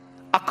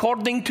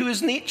 according to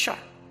his nature.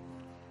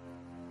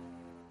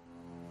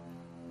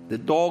 The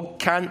dog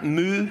can't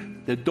moo.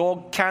 The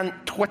dog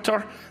can't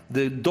twitter.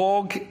 The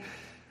dog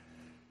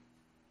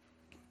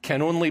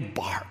can only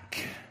bark.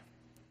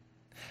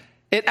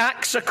 It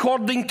acts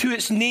according to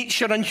its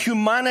nature, and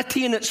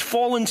humanity in its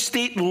fallen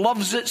state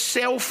loves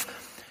itself.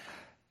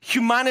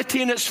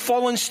 Humanity in its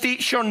fallen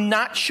state sure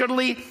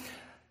naturally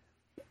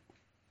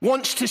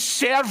wants to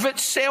serve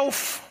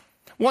itself,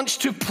 wants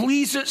to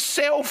please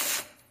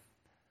itself,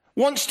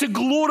 wants to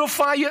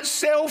glorify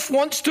itself,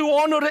 wants to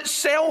honor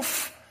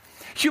itself.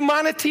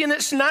 Humanity in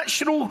its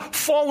natural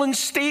fallen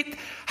state,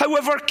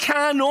 however,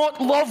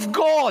 cannot love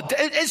God.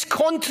 It is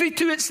contrary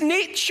to its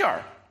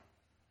nature.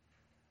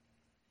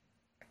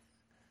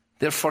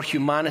 Therefore,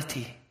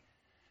 humanity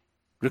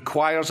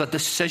requires a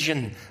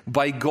decision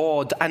by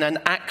God and an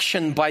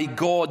action by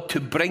God to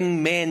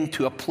bring men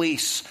to a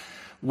place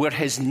where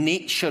his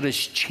nature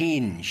is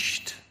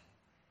changed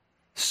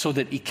so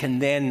that he can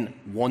then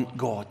want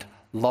God,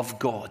 love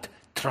God,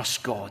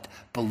 trust God,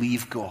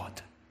 believe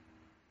God.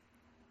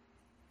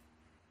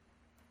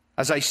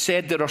 As I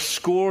said, there are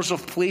scores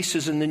of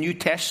places in the New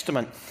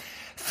Testament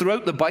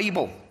throughout the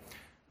Bible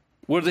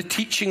where the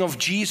teaching of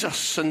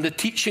Jesus and the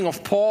teaching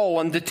of Paul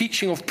and the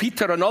teaching of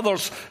Peter and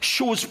others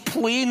shows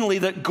plainly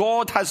that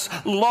God has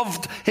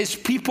loved his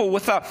people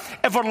with an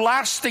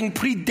everlasting,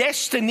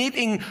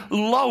 predestinating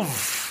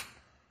love.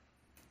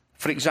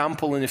 For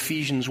example, in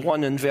Ephesians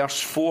 1 and verse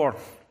 4,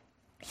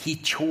 he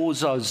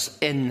chose us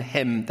in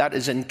him, that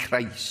is in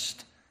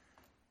Christ.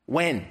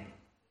 When?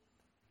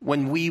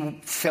 When we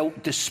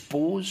felt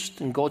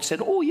disposed and God said,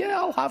 oh yeah,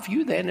 I'll have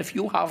you then if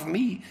you'll have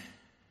me.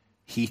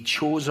 He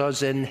chose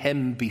us in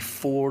him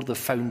before the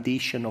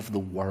foundation of the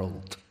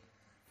world.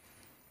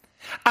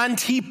 And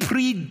he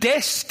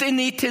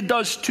predestinated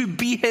us to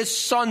be his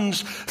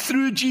sons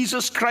through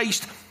Jesus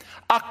Christ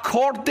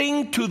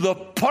according to the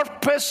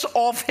purpose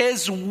of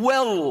his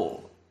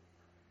will.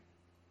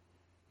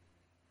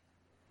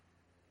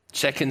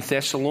 2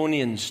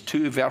 Thessalonians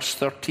 2 verse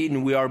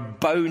 13, we are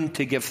bound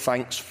to give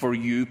thanks for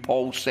you,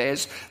 Paul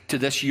says to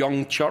this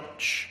young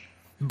church.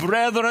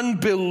 Brethren,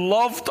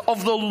 beloved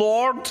of the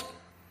Lord,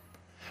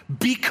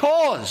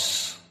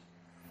 because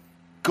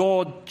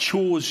God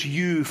chose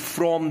you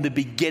from the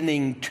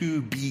beginning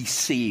to be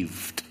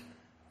saved.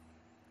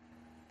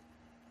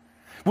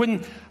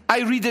 When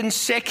I read in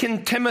 2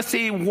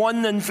 Timothy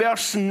 1 and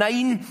verse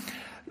 9,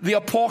 the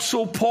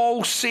Apostle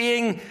Paul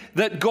saying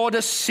that God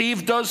has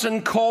saved us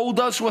and called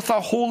us with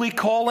a holy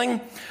calling,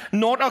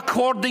 not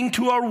according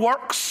to our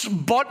works,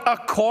 but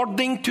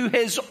according to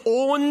his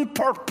own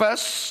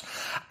purpose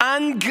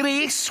and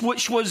grace,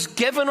 which was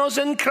given us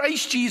in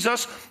Christ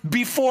Jesus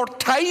before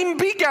time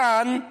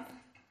began.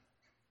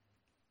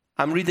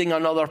 I'm reading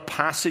another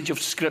passage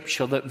of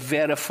Scripture that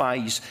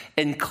verifies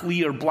in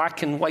clear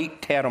black and white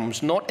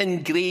terms, not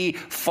in grey,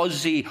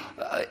 fuzzy,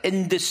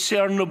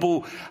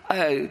 indiscernible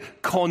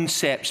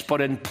concepts,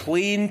 but in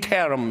plain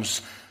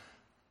terms,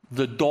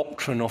 the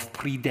doctrine of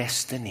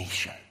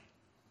predestination.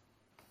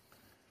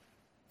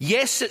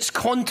 Yes, it's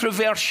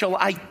controversial.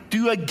 I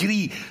do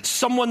agree.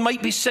 Someone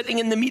might be sitting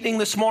in the meeting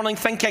this morning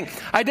thinking,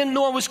 I didn't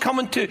know I was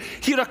coming to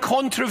hear a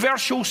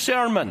controversial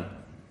sermon.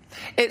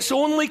 It's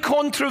only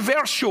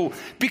controversial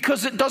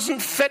because it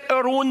doesn't fit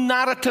our own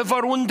narrative,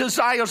 our own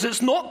desires.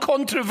 It's not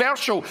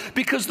controversial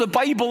because the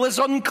Bible is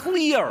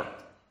unclear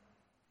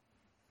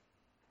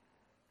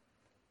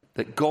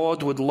that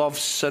God would love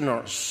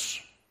sinners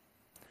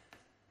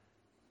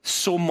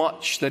so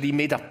much that he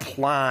made a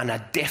plan,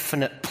 a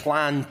definite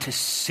plan to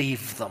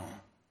save them.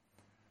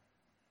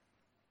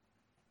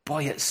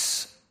 Boy,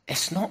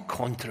 it's not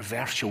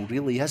controversial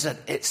really, is it?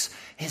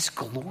 It's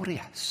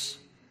glorious.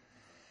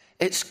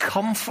 It's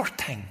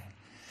comforting.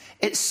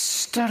 It's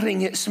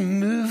stirring. It's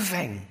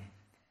moving.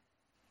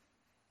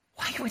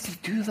 Why would he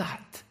do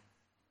that?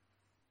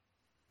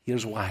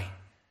 Here's why.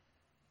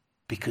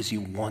 Because he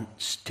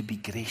wants to be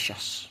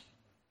gracious.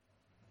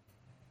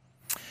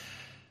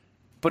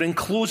 But in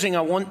closing,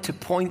 I want to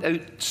point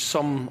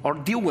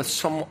out deal with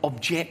some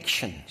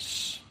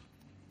objections.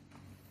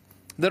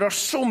 There are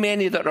so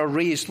many that are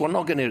raised. We're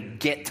not going to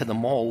get to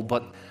them all,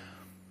 but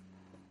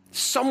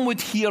some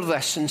would hear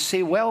this and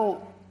say,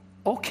 well,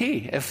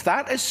 okay, if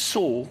that is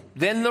so,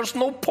 then there's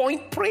no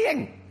point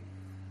praying.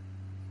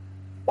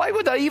 Why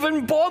would I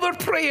even bother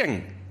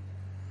praying?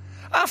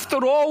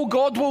 After all,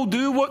 God will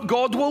do what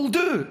God will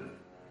do.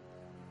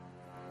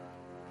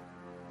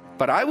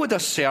 But I would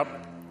assert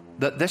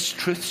that this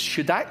truth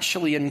should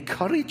actually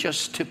encourage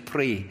us to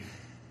pray.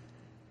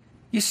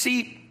 You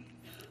see,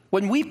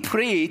 when we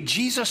pray,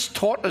 Jesus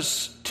taught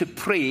us to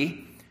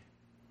pray,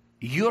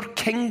 your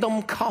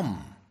kingdom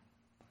come.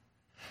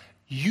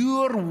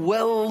 Your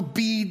will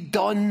be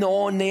done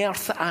on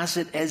earth as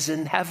it is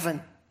in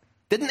heaven.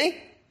 Didn't he?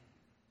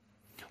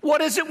 What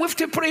is it we have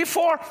to pray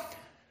for?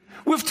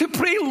 We have to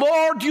pray,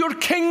 Lord, your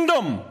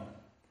kingdom.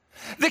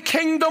 The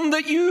kingdom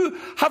that you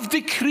have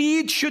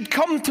decreed should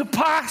come to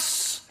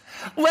pass.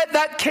 Let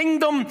that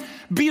kingdom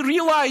be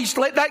realized.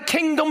 Let that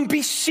kingdom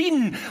be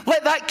seen.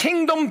 Let that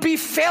kingdom be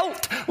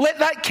felt. Let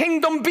that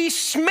kingdom be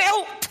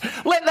smelt.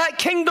 Let that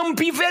kingdom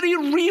be very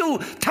real,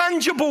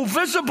 tangible,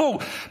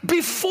 visible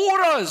before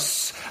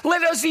us.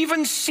 Let us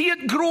even see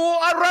it grow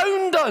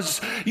around us.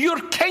 Your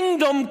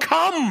kingdom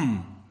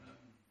come.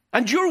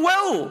 And your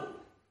will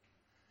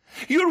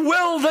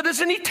that is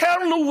an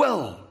eternal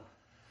will.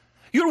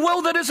 Your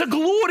will that is a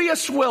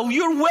glorious will.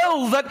 Your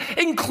will that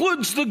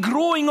includes the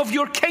growing of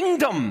your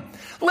kingdom.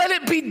 Let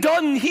it be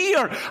done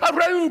here,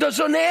 around us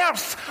on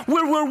earth,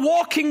 where we're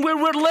walking, where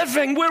we're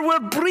living, where we're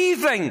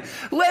breathing.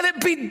 Let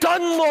it be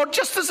done, Lord,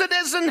 just as it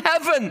is in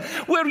heaven,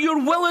 where your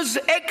will is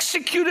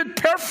executed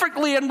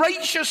perfectly and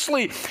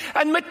righteously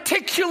and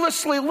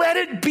meticulously. Let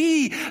it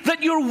be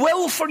that your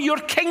will for your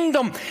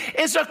kingdom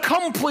is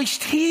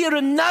accomplished here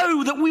and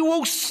now, that we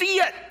will see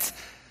it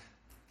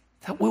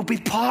that we'll be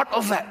part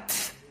of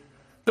it,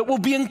 that we'll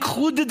be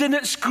included in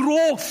its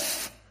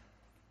growth.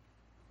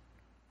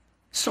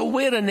 So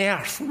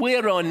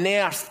where on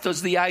earth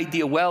does the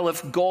idea, well,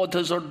 if God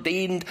has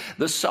ordained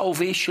the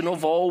salvation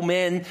of all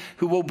men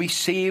who will be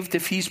saved,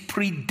 if he's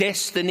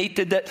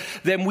predestinated it,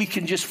 then we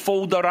can just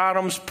fold our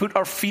arms, put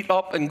our feet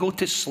up and go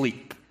to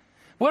sleep?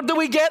 Where do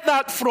we get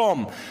that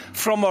from?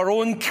 From our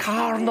own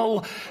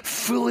carnal,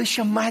 foolish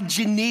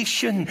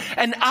imagination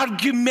and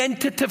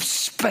argumentative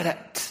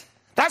spirit.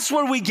 That's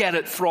where we get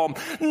it from.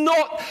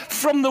 Not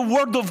from the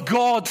Word of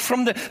God,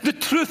 from the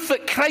truth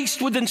that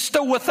Christ would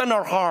instill within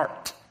our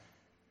heart.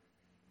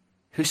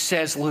 Who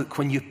says, look,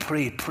 when you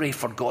pray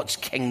for God's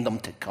kingdom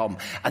to come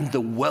and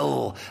the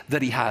will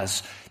that he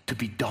has to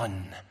be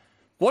done.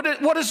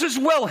 What is his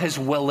will? His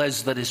will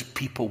is that his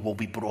people will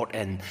be brought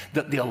in,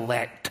 that the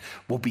elect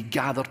will be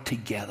gathered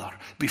together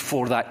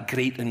before that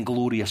great and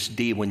glorious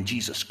day when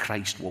Jesus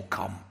Christ will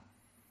come.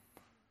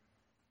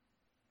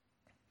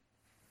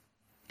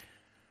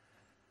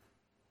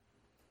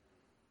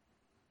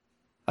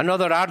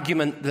 Another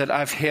argument that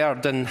I've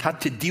heard and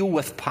had to deal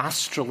with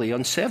pastorally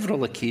on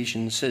several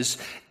occasions is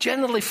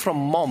generally from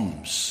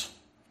mums.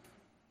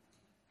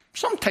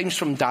 Sometimes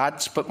from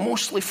dads, but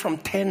mostly from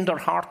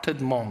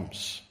tender-hearted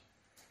mums.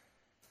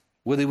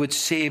 Where they would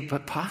say,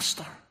 but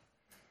Pastor,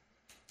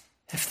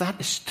 if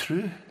that is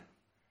true,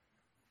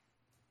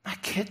 my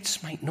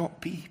kids might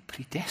not be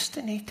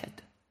predestinated.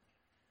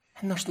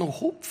 And there's no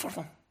hope for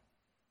them.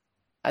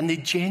 And they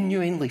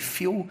genuinely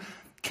feel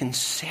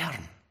concern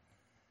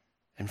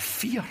and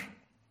fear.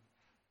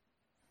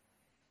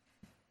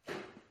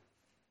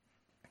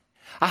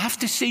 I have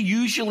to say,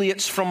 usually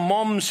it's from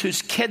moms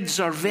whose kids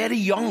are very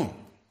young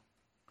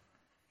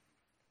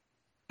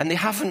and they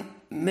haven't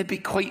maybe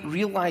quite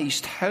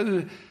realized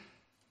how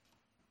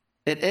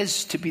it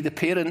is to be the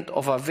parent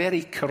of a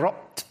very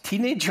corrupt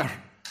teenager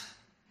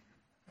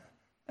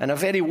and a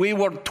very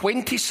wayward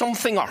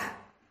 20-somethinger.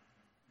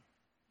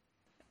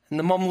 And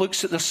the mum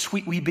looks at their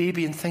sweet wee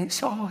baby and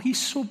thinks, oh, he's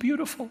so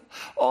beautiful.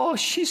 Oh,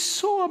 she's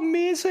so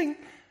amazing.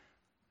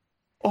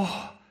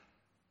 Oh,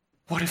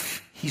 what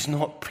if he's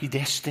not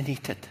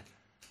predestinated?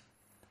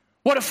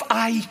 What if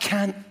I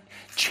can't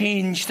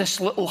change this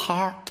little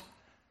heart?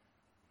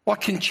 Well,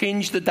 I can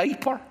change the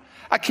diaper.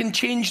 I can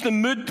change the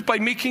mood by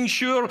making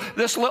sure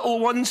this little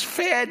one's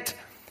fed.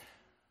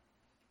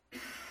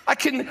 I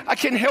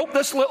can help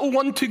this little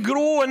one to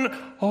grow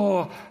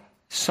and,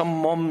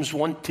 some mums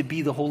want to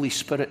be the Holy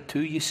Spirit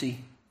too, you see.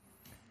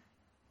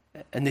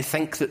 And they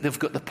think that they've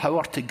got the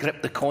power to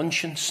grip the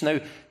conscience. Now,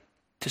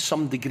 to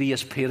some degree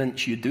as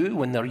parents you do.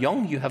 When they're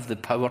young, you have the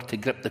power to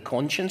grip the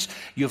conscience.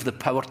 You have the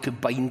power to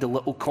bind the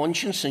little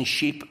conscience and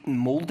shape and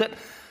mold it.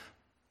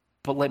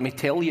 But let me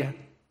tell you,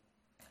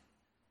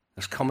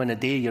 there's coming a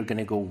day you're going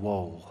to go,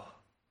 whoa,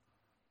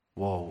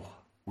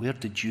 where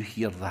did you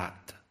hear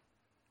that?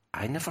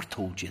 I never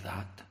told you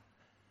that.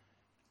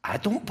 I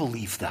don't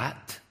believe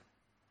that.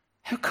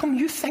 How come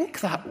you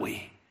think that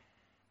way?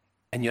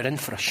 And you're in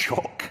for a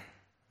shock.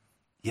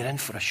 You're in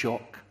for a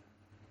shock.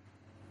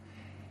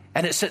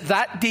 And it's at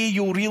that day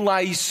you'll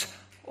realize,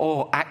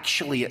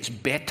 actually it's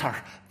better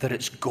that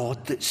it's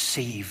God that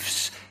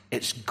saves.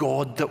 It's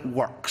God that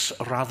works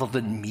rather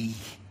than me.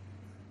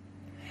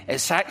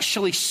 It's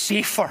actually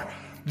safer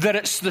that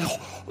it's the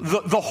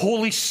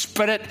Holy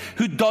Spirit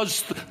who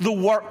does the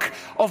work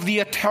of the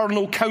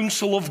eternal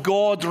counsel of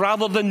God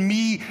rather than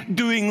me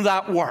doing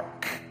that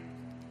work.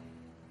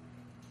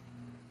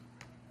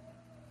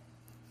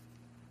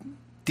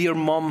 Dear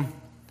mum,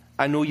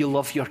 I know you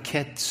love your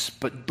kids,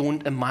 but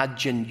don't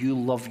imagine you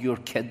love your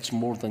kids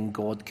more than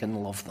God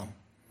can love them.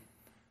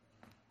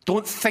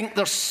 Don't think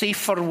they're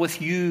safer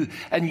with you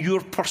and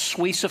your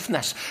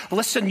persuasiveness.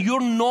 Listen,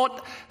 you're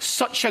not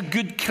such a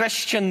good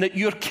Christian that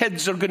your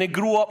kids are going to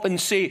grow up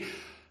and say,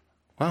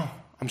 well,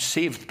 I'm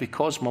saved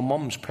because my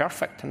mum's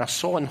perfect and I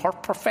saw in her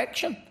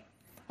perfection.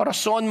 Or I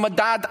saw in my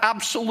dad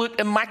absolute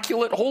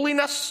immaculate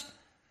holiness.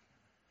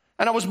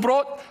 And I was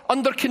brought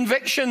under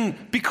conviction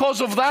because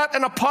of that.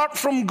 And apart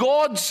from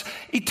God's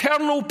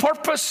eternal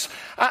purpose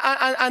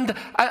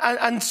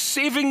and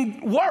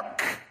saving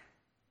work,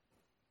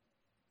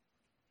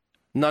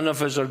 none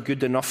of us are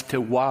good enough to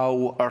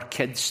wow our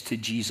kids to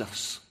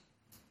Jesus.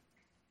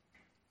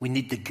 We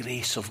need the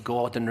grace of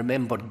God. And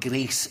remember,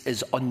 grace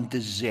is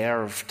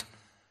undeserved,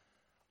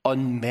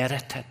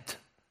 unmerited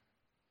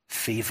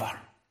favor.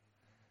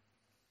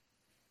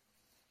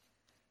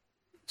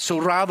 So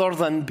rather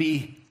than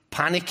be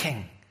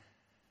panicking,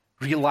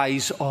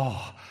 realize,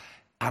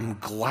 I'm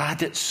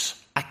glad it's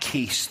a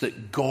case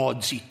that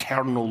God's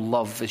eternal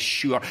love is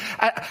sure.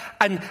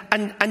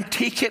 And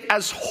take it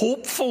as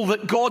hopeful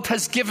that God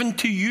has given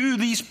to you,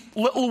 these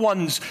little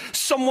ones,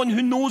 someone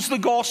who knows the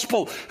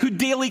gospel, who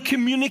daily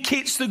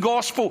communicates the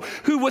gospel,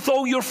 who with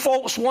all your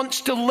faults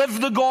wants to live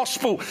the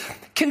gospel.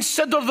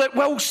 Consider that,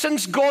 well,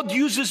 since God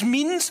uses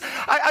means,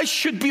 I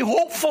should be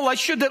hopeful. I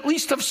should at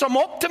least have some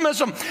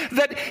optimism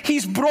that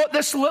he's brought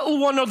this little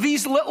one or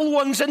these little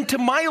ones into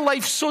my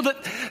life so that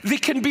they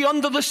can be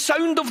under the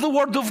sound of the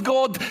word of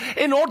God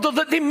in order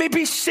that they may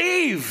be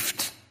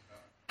saved.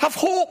 Have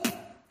hope.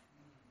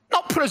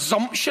 Not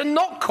presumption,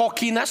 not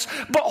cockiness,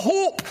 but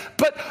hope.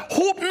 But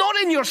hope not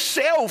in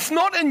yourself,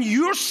 not in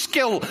your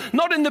skill,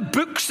 not in the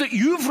books that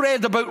you've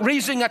read about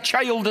raising a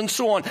child and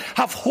so on.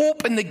 Have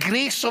hope in the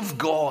grace of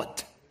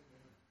God.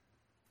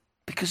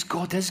 Because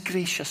God is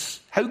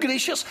gracious. How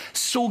gracious?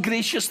 So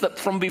gracious that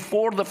from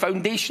before the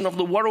foundation of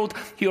the world,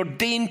 he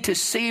ordained to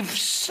save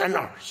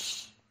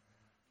sinners.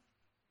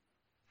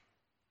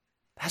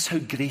 That's how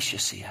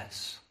gracious he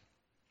is.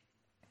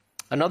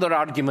 Another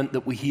argument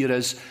that we hear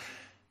is,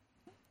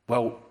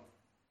 well,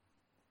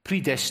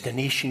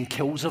 predestination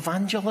kills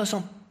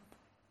evangelism.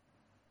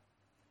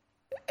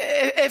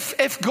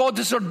 If God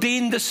has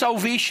ordained the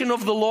salvation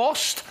of the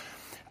lost,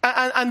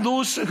 and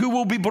those who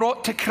will be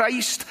brought to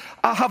Christ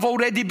have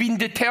already been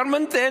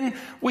determined, then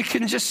we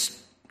can just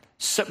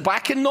sit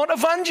back and not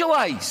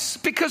evangelize,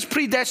 because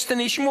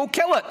predestination will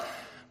kill it.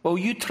 Well,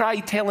 you try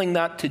telling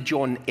that to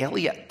John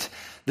Eliot,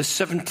 the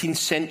 17th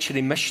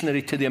century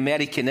missionary to the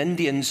American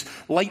Indians,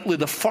 likely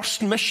the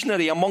first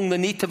missionary among the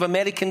Native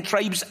American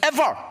tribes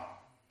ever.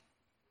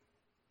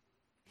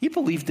 He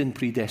believed in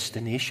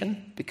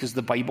predestination because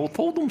the Bible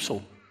told him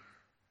so.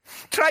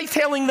 Try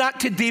telling that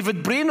to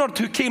David Brainerd,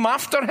 who came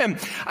after him,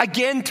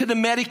 again to the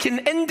American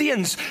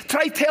Indians.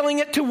 Try telling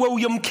it to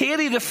William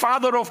Carey, the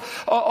father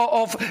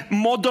of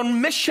modern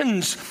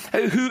missions,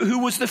 who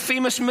was the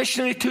famous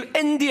missionary to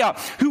India,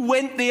 who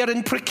went there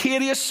in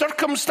precarious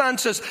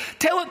circumstances.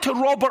 Tell it to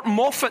Robert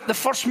Moffat, the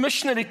first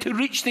missionary to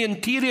reach the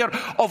interior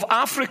of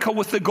Africa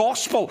with the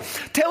gospel.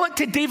 Tell it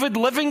to David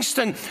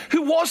Livingstone,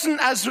 who wasn't,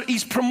 as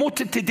he's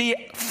promoted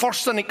today,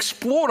 first an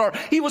explorer.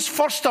 He was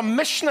first a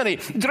missionary,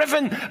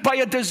 driven by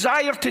a desire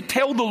to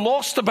tell the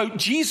lost about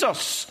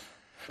Jesus,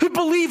 who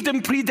believed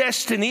in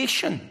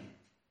predestination.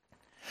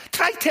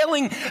 Try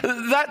telling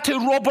that to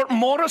Robert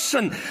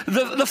Morrison,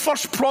 the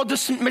first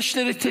Protestant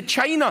missionary to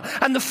China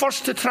and the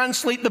first to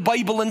translate the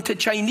Bible into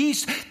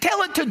Chinese.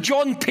 Tell it to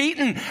John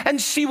Paton and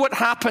see what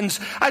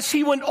happens as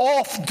he went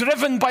off,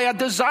 driven by a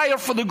desire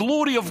for the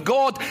glory of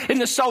God in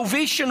the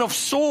salvation of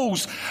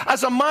souls,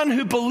 as a man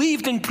who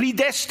believed in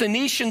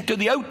predestination to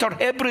the Outer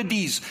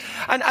Hebrides,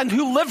 and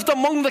who lived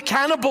among the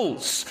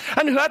cannibals,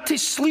 and who had to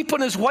sleep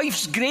on his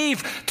wife's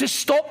grave to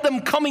stop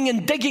them coming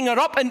and digging her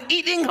up and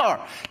eating her.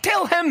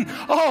 Tell him,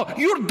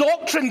 your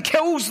doctrine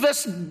kills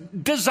this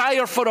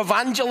desire for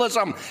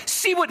evangelism.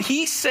 See what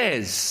he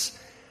says.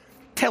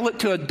 Tell it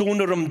to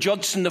Adoniram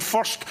Judson, the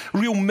first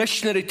real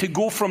missionary to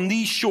go from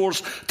these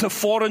shores to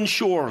foreign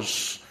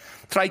shores.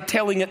 Try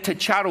telling it to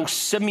Charles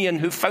Simeon,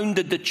 who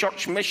founded the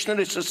Church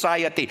Missionary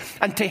Society,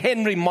 and to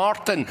Henry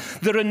Martin,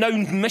 the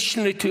renowned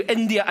missionary to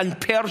India and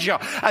Persia,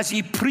 as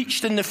he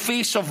preached in the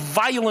face of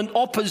violent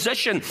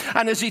opposition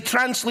and as he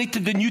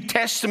translated the New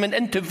Testament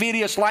into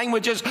various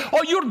languages.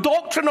 Your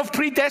doctrine of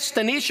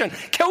predestination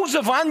kills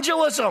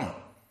evangelism.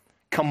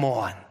 Come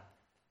on.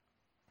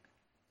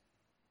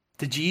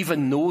 Did you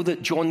even know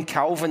that John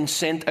Calvin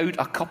sent out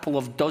a couple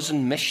of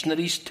dozen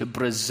missionaries to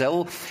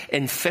Brazil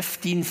in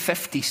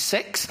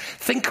 1556?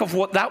 Think of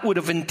what that would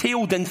have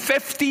entailed in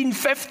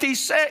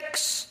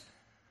 1556.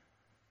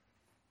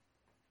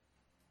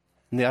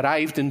 And they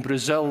arrived in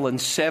Brazil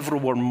and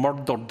several were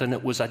murdered, and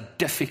it was a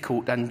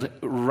difficult and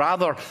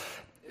rather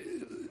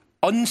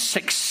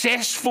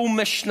unsuccessful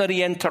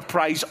missionary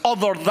enterprise,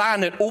 other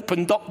than it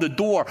opened up the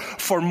door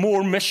for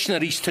more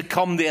missionaries to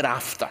come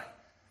thereafter.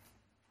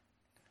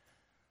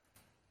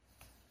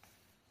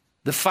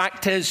 The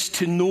fact is,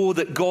 to know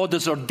that God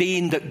has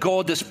ordained, that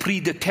God has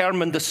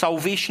predetermined the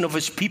salvation of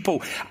his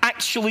people,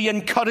 actually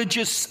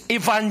encourages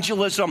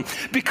evangelism,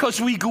 because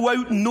we go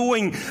out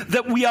knowing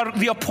that we are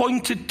the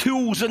appointed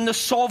tools in the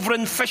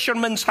sovereign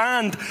fisherman's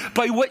hand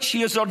by which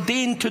he has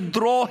ordained to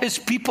draw his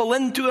people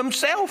into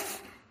himself.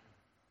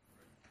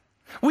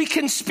 We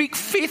can speak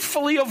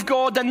faithfully of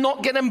God and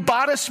not get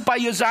embarrassed by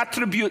his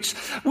attributes.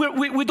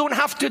 We don't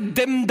have to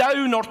dim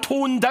down or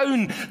tone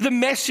down the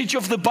message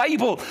of the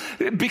Bible,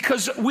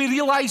 because we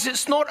realize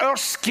it's not our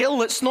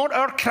skill, it's not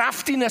our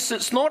craftiness,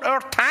 it's not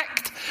our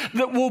tact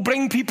that will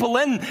bring people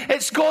in.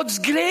 It's God's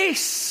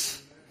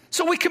grace.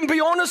 So we can be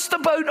honest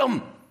about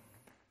him.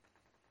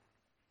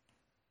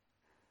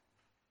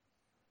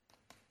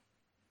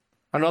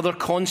 Another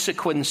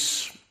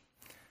consequence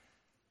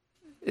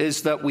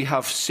is that we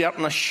have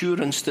certain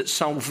assurance that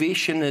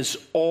salvation is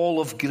all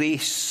of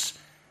grace.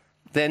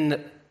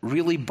 Then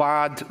really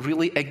bad,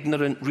 really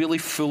ignorant, really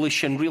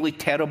foolish, and really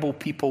terrible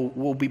people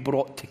will be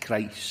brought to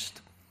Christ.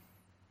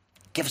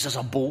 It gives us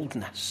a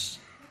boldness.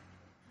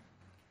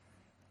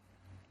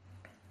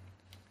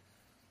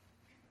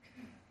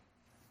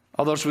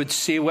 Others would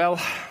say,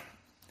 well,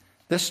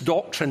 this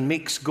doctrine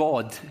makes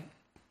God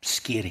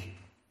scary,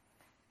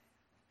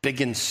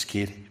 big and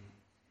scary.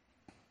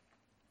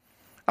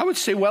 I would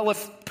say, well,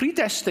 if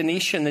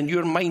predestination in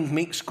your mind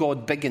makes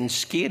God big and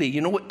scary,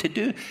 you know what to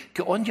do?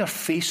 Get on your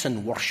face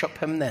and worship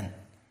him then.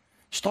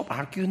 Stop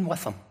arguing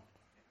with him.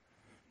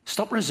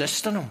 Stop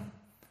resisting him.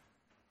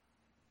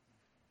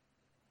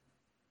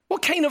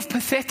 What kind of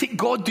pathetic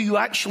God do you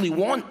actually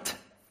want?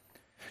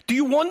 Do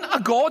you want a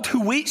God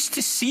who waits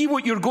to see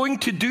what you're going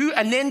to do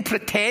and then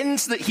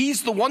pretends that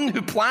he's the one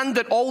who planned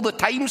it all the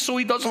time so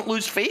he doesn't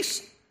lose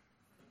face?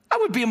 I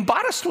would be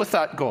embarrassed with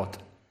that God.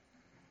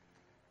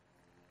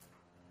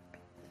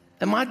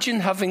 Imagine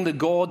having the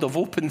God of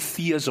open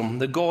theism,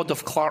 the God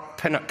of Clark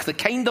Pinnock, the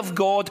kind of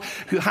God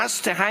who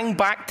has to hang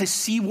back to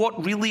see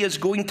what really is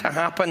going to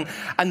happen,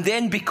 and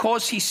then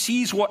because he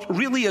sees what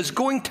really is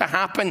going to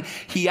happen,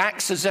 he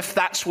acts as if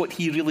that's what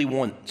he really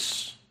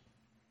wants.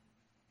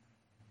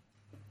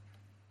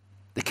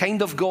 The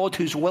kind of God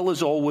whose will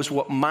is always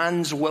what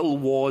man's will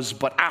was,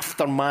 but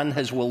after man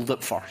has willed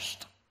it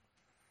first.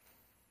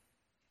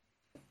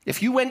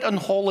 If you went on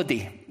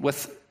holiday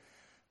with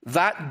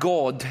that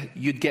God,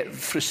 you'd get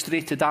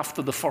frustrated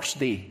after the first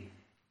day.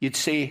 You'd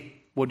say,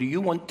 what do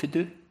you want to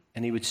do?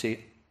 And he would say,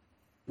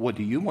 what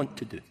do you want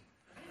to do?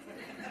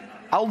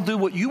 I'll do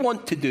what you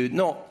want to do.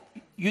 No,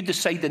 you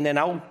decide and then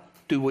I'll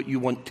do what you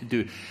want to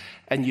do.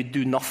 And you'd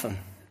do nothing.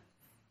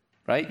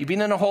 Right? You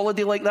been on a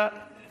holiday like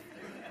that?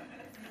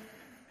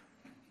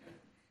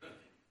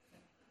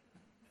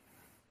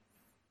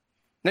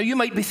 Now you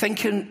might be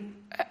thinking,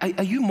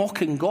 are you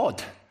mocking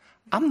God?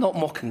 I'm not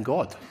mocking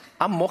God.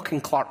 I'm mocking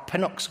Clark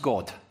Pinnock's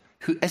God,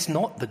 who is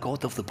not the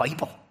God of the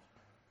Bible.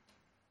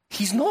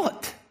 He's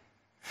not.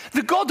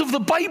 The God of the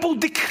Bible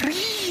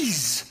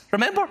decrees.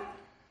 Remember?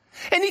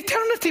 In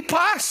eternity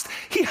past,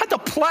 he had a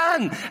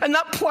plan, and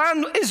that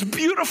plan is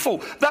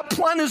beautiful. That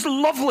plan is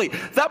lovely.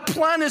 That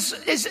plan is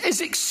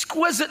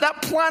exquisite.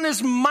 That plan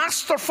is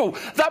masterful.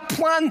 That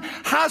plan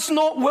has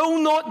not, will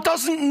not,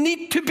 doesn't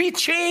need to be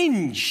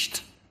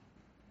changed.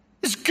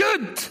 It's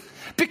good.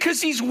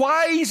 Because he's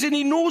wise and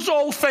he knows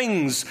all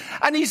things.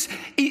 And he's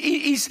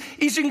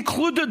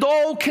included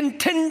all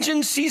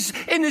contingencies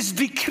in his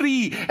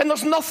decree. And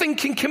there's nothing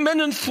can come in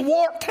and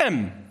thwart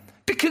him.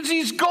 Because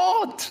he's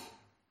God.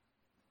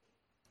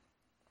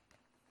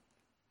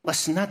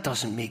 Listen, that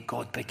doesn't make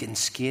God big and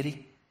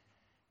scary.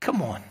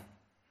 Come on.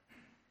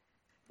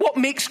 What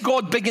makes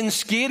God big and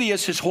scary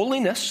is his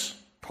holiness.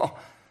 Oh,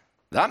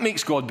 that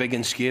makes God big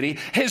and scary.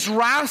 His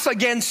wrath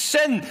against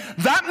sin,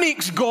 that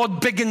makes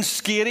God big and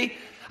scary.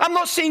 I'm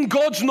not saying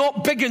God's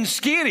not big and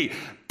scary,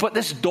 but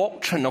this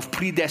doctrine of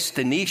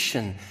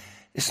predestination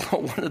is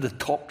not one of the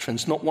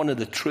doctrines, not one of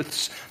the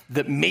truths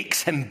that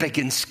makes him big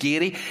and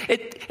scary.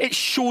 It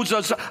shows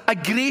us a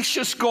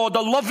gracious God,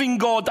 a loving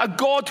God, a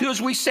God who, as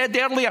we said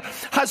earlier,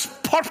 has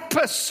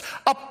purpose,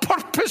 a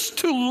purpose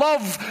to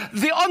love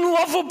the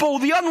unlovable,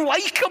 the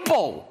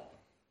unlikable.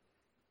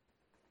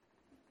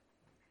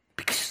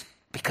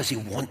 Because he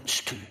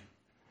wants to,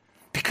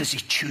 because he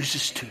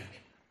chooses to.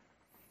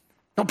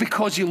 Not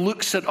because he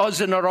looks at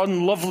us in our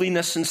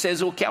unloveliness and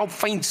says, okay, I'll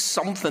find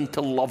something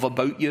to love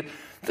about you.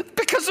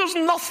 Because there's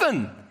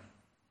nothing.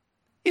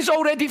 He's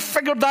already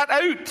figured that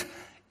out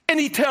in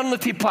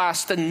eternity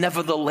past. And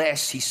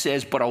nevertheless, he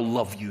says, but I'll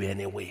love you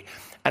anyway.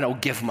 And I'll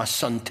give my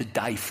son to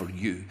die for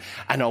you.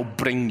 And I'll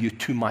bring you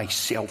to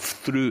myself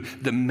through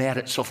the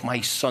merits of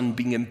my son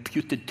being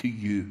imputed to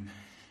you.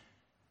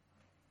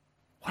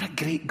 What a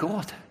great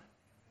God.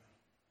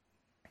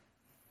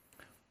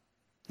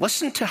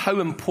 Listen to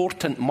how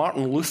important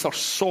Martin Luther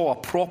saw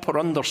a proper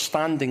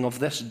understanding of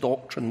this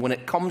doctrine when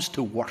it comes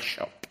to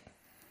worship.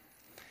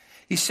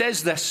 He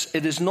says this,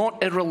 it is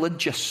not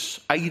irreligious,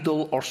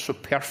 idle, or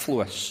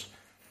superfluous,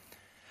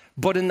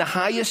 but in the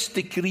highest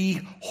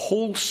degree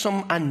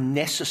wholesome and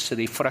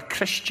necessary for a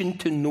Christian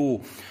to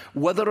know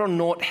whether or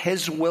not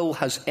his will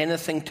has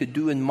anything to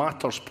do in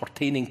matters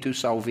pertaining to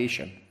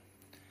salvation.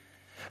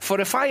 For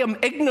if I am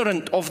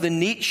ignorant of the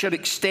nature,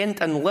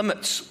 extent, and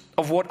limits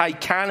of what I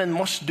can and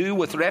must do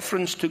with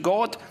reference to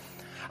God,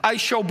 I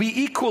shall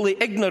be equally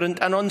ignorant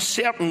and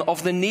uncertain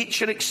of the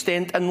nature,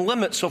 extent, and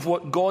limits of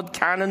what God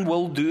can and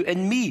will do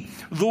in me,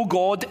 though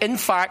God, in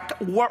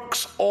fact,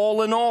 works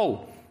all in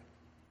all.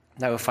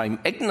 Now, if I'm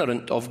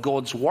ignorant of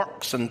God's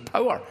works and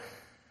power,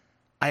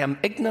 I am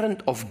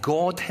ignorant of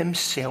God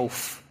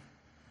himself.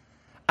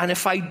 And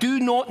if I do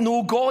not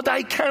know God,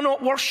 I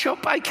cannot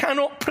worship, I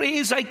cannot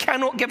praise, I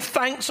cannot give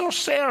thanks or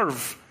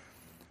serve,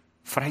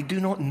 for I do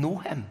not know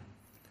him.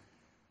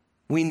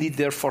 We need,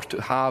 therefore,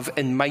 to have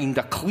in mind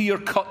a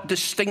clear-cut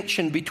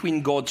distinction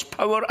between God's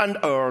power and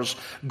ours,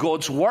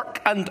 God's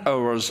work and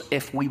ours,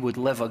 if we would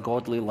live a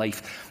godly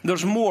life.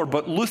 There's more,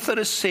 but Luther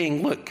is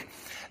saying, look,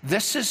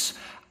 this is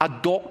a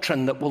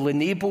doctrine that will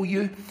enable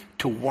you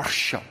to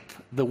worship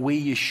the way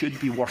you should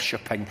be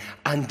worshipping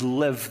and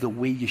live the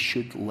way you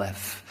should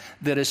live.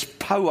 There is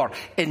power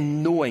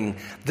in knowing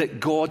that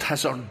God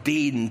has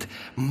ordained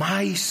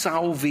my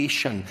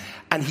salvation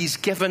and he's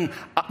given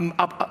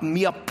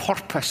me a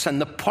purpose, and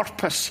the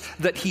purpose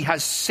that he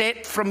has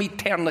set from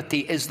eternity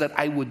is that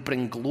I would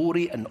bring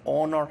glory and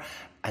honor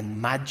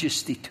and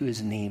majesty to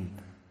his name.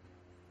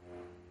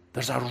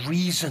 There's a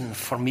reason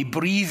for me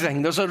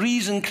breathing. There's a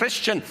reason,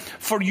 Christian,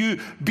 for you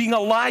being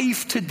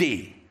alive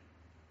today.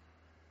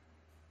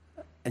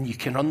 And you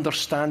can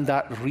understand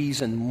that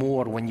reason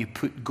more when you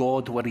put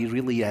God where he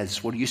really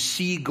is, where you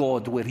see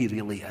God where he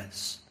really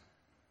is.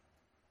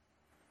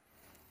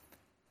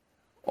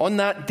 On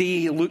that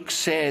day, Luke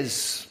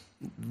says,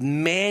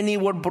 Many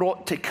were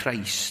brought to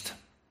Christ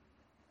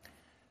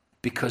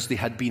because they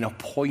had been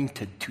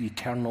appointed to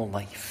eternal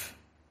life.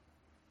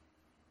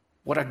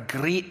 What a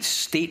great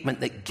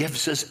statement that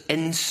gives us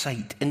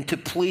insight into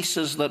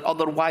places that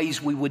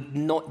otherwise we would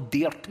not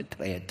dare to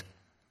tread.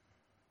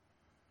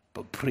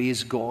 But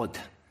praise God,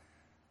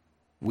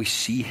 we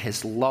see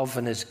his love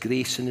and his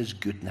grace and his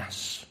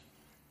goodness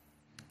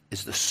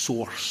is the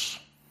source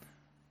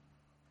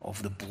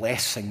of the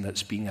blessing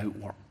that's being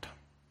outworked.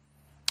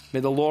 May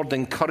the Lord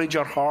encourage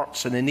our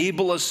hearts and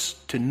enable us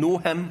to know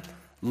him,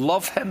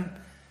 love him,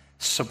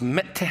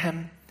 submit to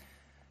him,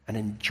 and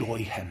enjoy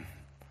him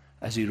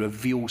as he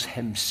reveals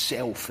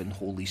himself in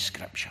Holy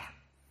Scripture.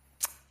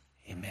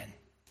 Amen.